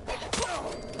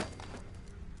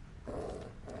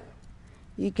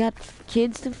 You got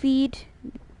kids to feed?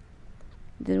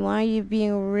 Then why are you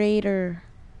being a raider?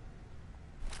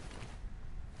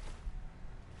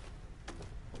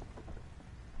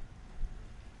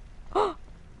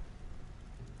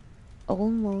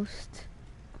 Almost.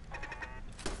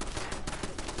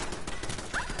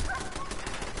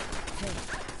 Hey,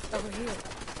 over here.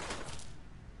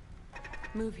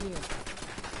 Move here.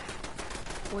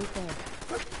 Wait there.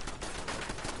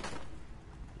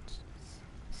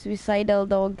 Suicidal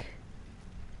dog.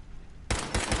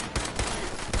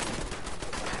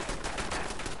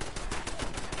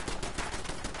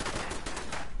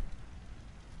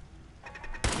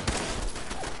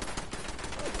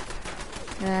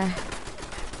 Ah.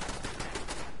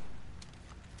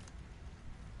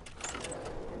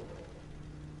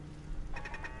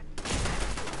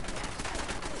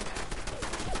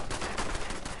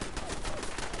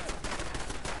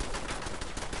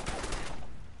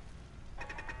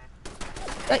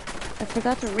 I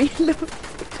forgot to reload.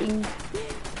 Freaking.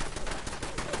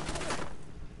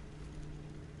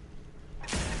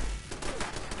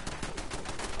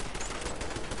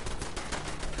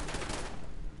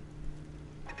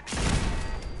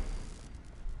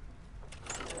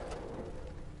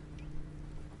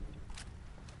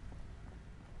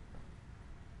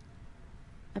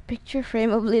 A picture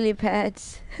frame of lily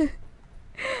pads.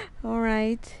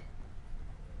 Alright.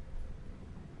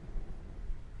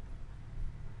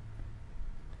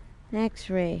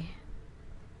 X-ray.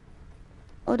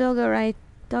 Oh, dog, alright.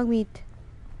 Dog meat.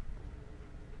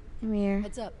 Come here.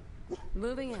 Heads up.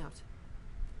 Moving out.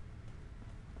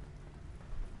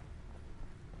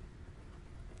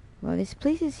 Wow, this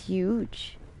place is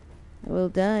huge. I will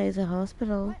die as a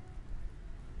hospital.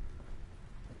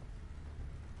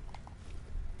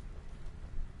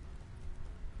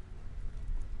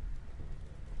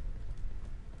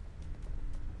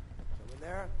 Someone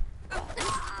there? Fucking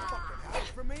hide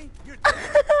from me? You're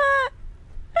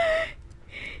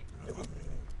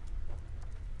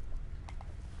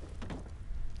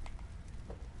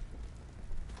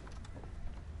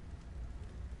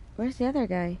Where's the other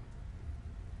guy?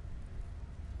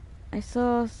 I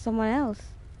saw someone else.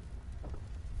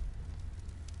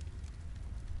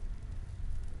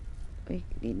 Wait,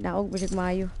 di naog bisig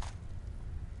maayo.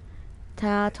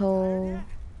 Tato.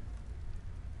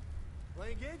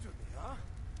 playing games with me, huh?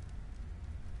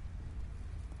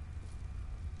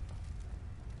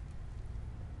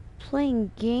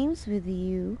 playing games with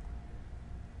you.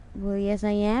 Well, yes,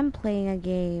 I am playing a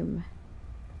game.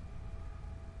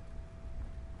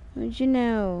 How'd you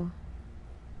know?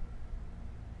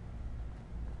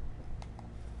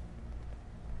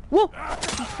 Whoa!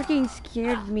 He freaking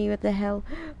scared me. What the hell?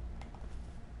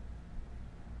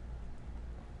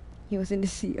 He was in the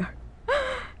CR.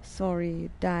 Sorry,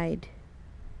 died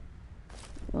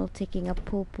while taking a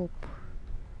poop.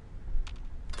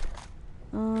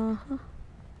 Uh-huh.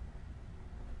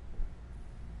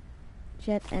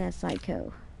 Jet and a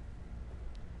psycho.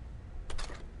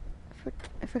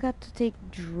 I forgot to take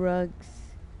drugs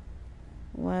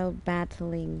while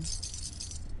battling.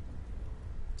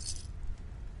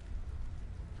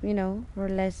 You know, for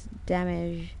less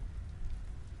damage.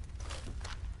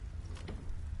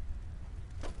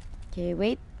 Okay,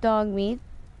 wait, dog meat.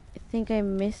 I think I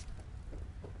missed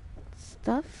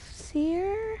stuffs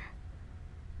here.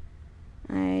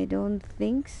 I don't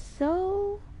think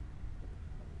so.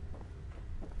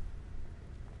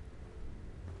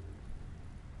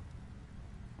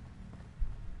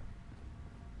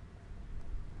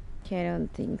 Okay, I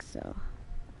don't think so.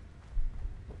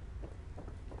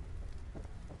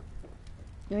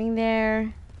 Going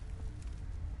there.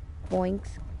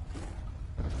 Boinks.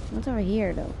 What's over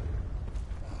here, though?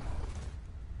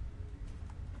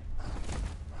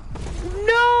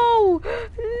 No!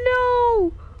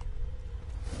 No!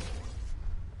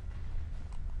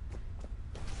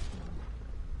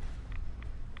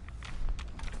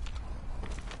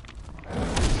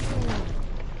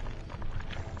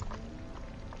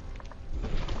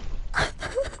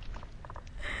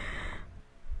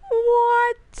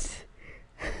 What?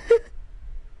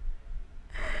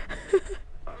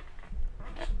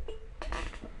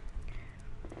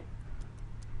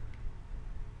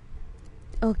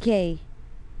 Okay.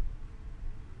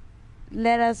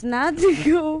 Let us not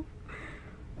go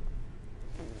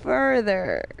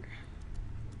further.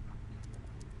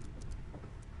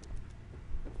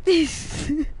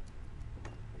 This.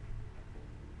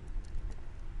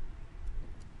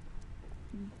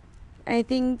 I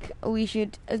think we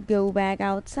should go back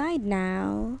outside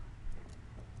now.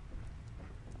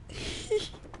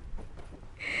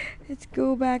 Let's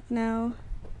go back now.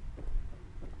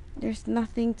 There's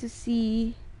nothing to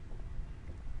see.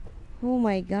 Oh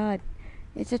my god.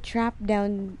 It's a trap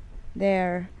down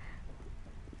there.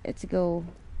 Let's go.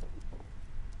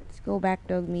 Let's go back,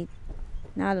 dog meat.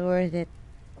 Not worth it.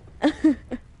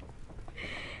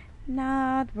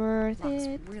 Not worth Lock's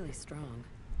it. really strong.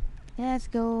 Let's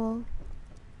go.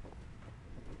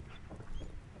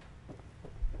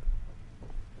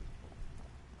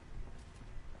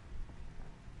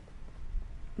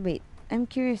 Wait, I'm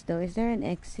curious though. Is there an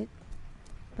exit?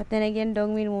 But then again,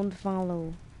 Dongmin won't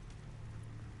follow.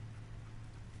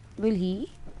 Will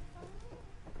he?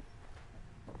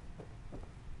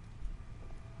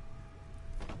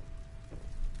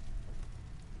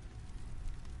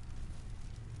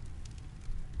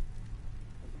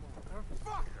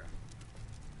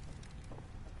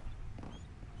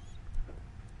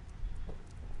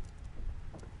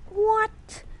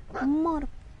 What?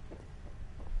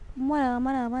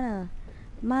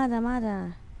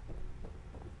 Mother.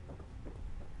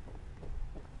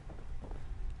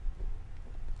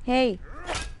 Hey.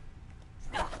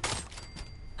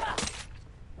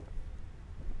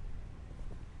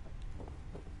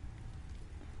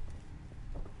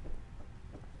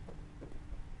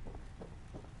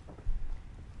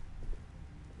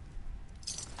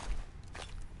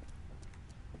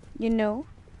 You know,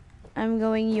 I'm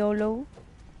going YOLO.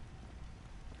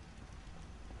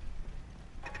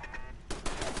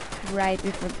 Right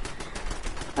before.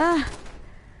 Ah!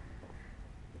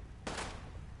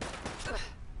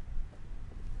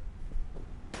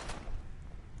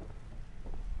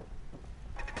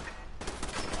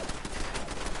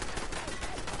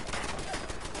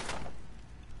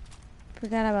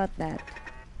 Forgot about that.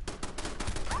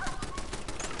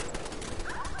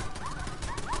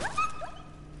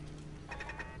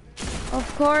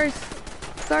 Of course,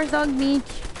 dog meat.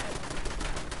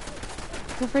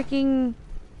 The freaking.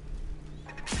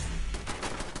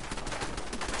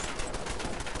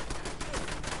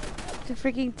 The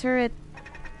freaking turret.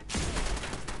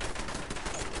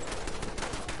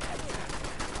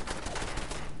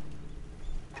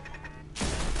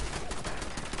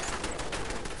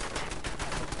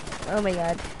 Oh my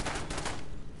god.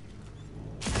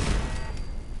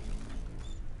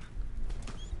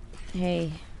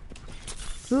 Hey.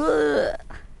 Ugh.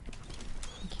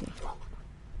 Okay.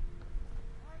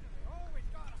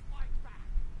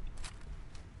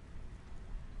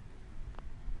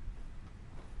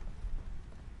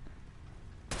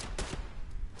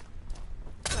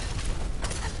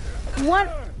 What?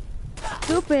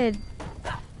 Stupid.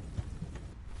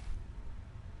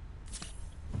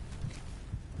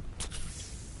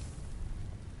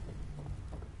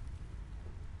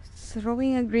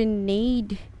 Throwing a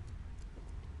grenade.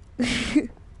 Oh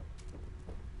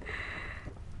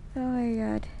my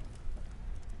god.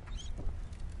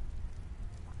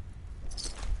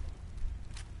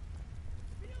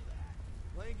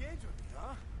 Playing games with me,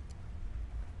 huh?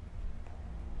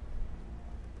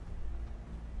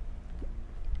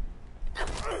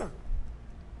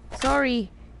 Sorry.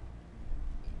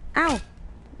 Ow.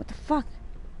 What the fuck?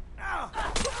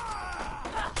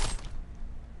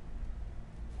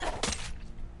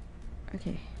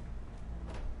 Okay.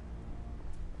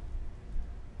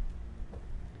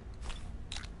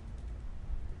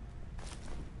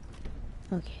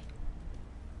 Okay.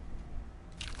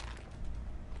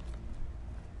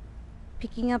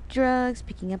 Picking up drugs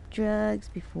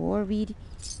before we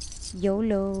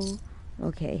YOLO.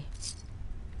 Okay.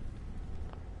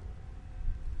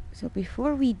 So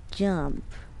before we jump,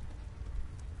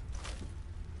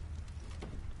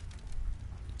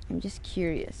 I'm just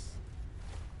curious.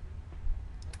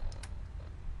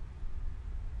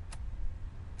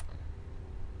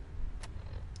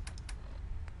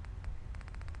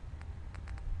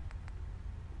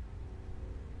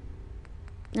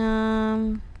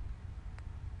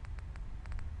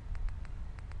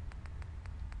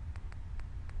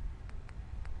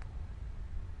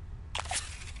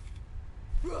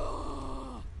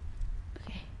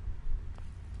 Okay.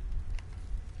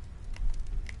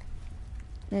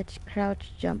 Let's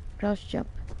crouch jump. Okay,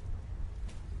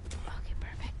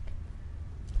 perfect.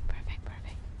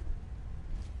 Perfect.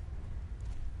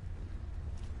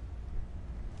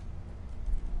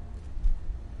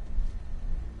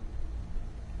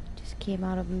 Just came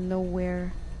out of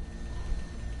nowhere.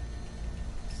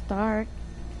 Start.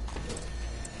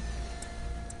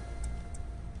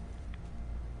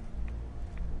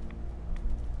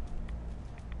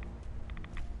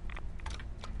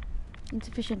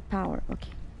 Insufficient power.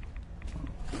 Okay.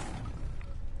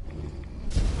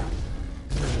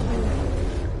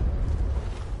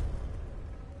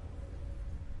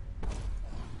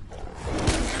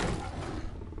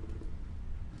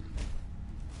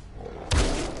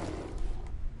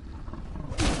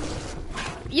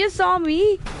 You saw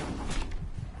me?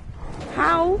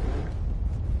 How?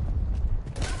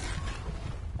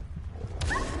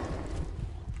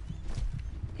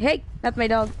 Hey, that's my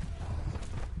dog.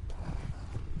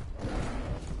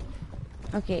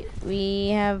 Okay, we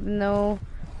have no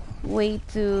way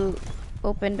to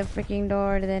open the freaking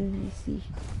door. Then I see.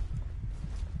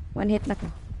 One hit na ko.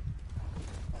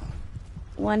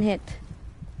 One hit.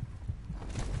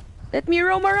 Let me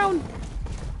roam around.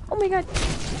 Oh my god.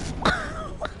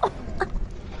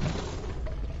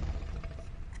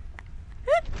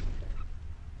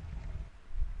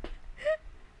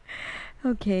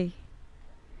 Okay.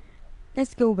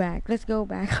 Let's go back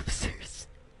upstairs.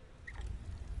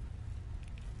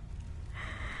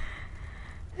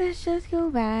 Let's just go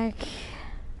back.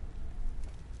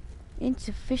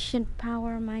 Insufficient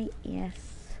power, my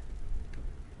ass.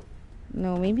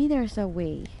 No, maybe there's a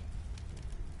way.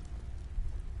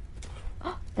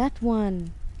 Oh, that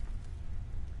one.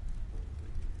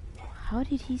 How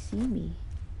did he see me?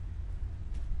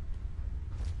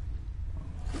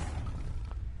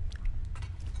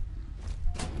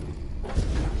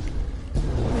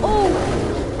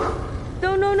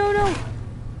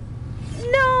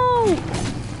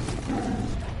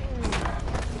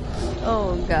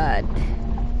 Oh god.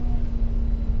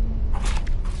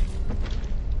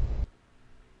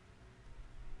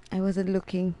 I wasn't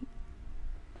looking.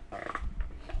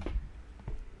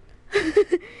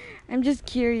 I'm just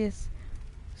curious.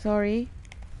 Sorry.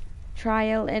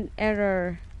 Trial and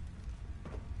error.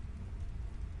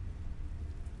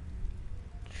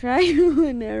 Trial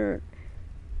and error.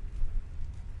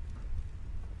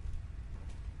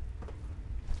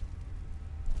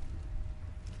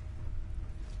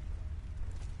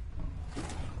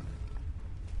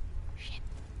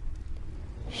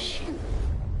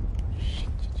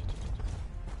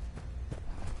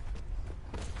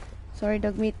 Sorry,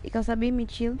 dog meat. Ikaw sabi, meat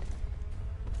shield.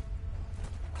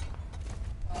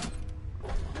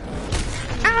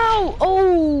 Ow!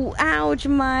 Oh! Ouch!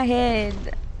 My head.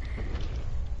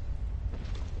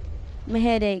 My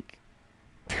headache.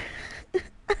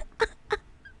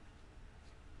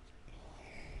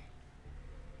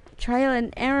 Trial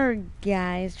and error,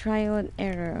 guys. Trial and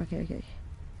error. Okay.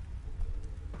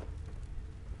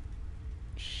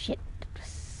 Shit. That was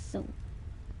so...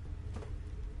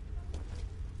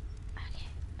 Okay.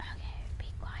 Be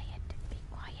quiet,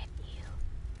 you.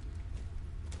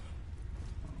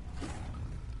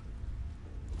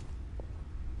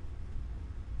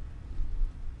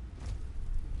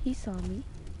 He saw me.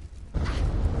 He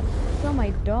saw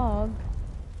my dog.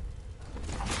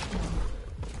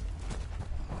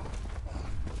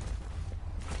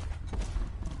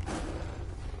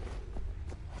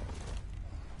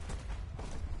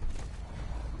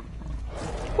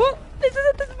 Oh! He's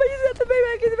at my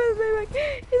back! He's at my back!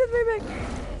 He's at my back!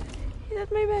 He's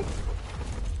at my back!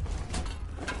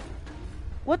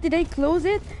 What, did I close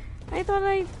it? I thought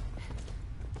I...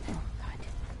 Oh, God.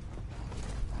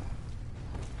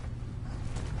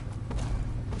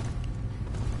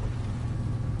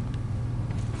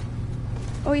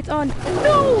 Oh, it's on.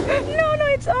 No! No, no,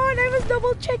 it's on! I was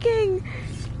double checking!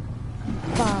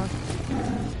 Fuck.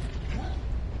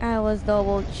 I was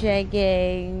double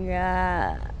checking.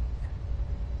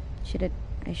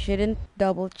 I shouldn't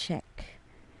double check.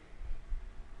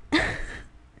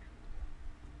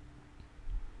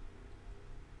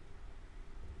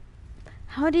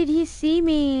 How did he see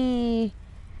me?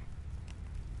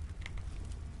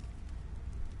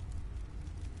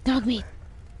 Dog meat.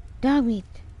 Dog meat.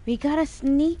 We gotta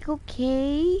sneak,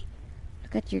 okay?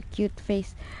 Look at your cute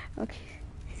face.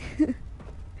 Okay.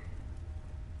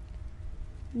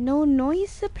 No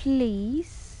noise,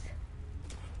 please.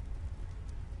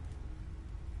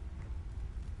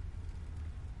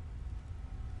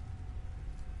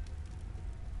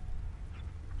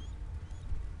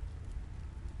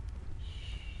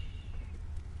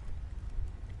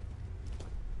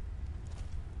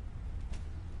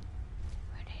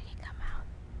 Where did he come out?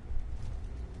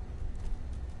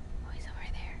 Oh, he's over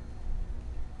there.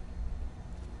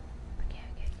 Okay,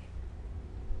 okay, okay.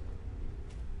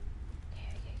 Okay,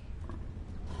 okay, okay.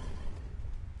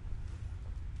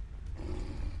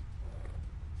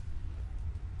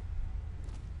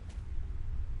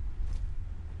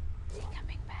 Is he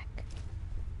coming back?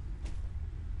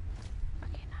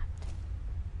 Okay, not.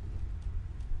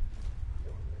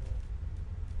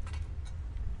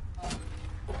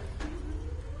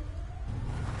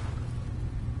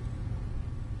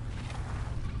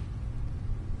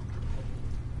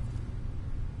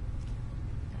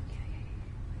 Okay, okay, okay.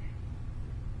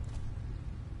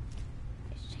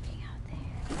 He's checking out there.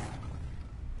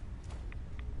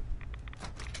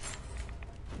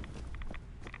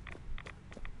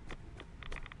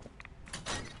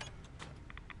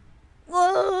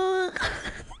 Whoa!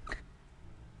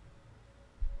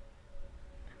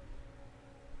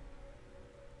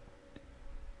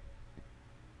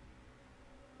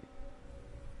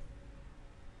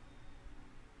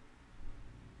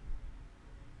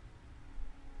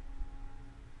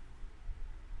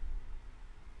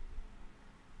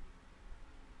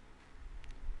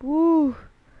 Woo!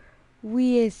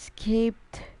 We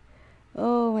escaped.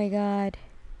 Oh my God.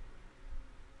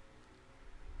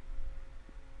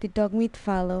 Did dog meat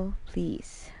follow,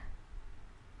 please?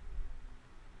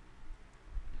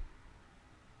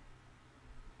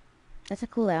 That's a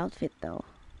cool outfit, though.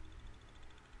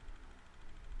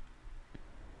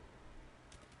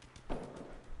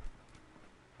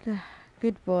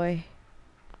 Good boy.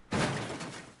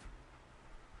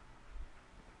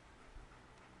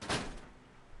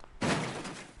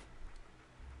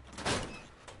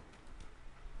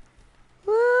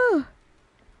 Woo!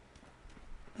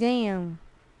 Damn.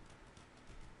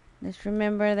 Just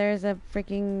remember there's a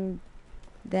freaking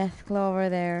death claw over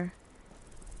there.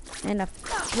 And a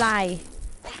fly.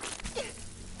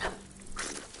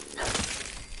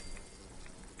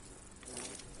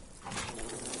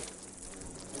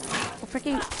 A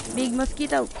freaking big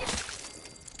mosquito.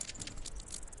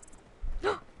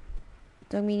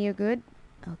 Don't mean you're good?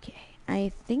 Okay.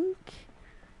 I think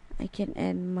I can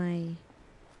end my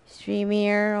stream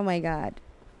here. Oh my God.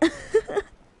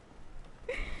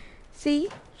 See?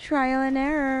 Trial and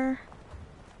error.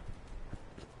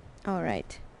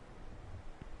 Alright.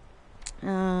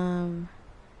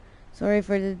 Sorry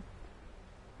for the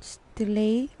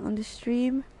delay on the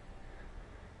stream.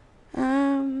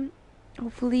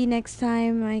 Hopefully next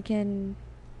time I can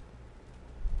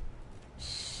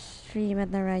stream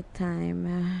at the right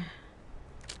time.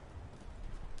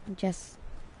 Just,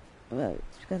 well,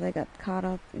 it's because I got caught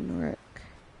up in work.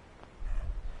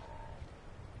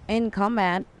 In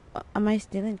combat. Am I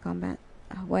still in combat?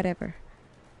 Whatever.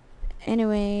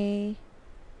 Anyway,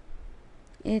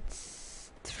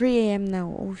 it's 3 a.m.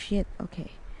 now. Oh shit.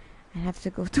 Okay. I have to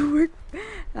go to work.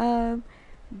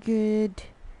 Good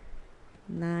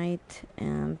night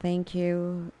and thank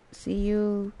you. See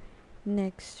you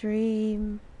next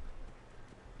stream.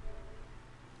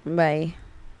 Bye.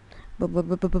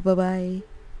 Bye.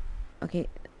 Okay,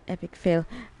 epic fail.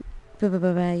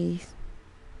 Bye.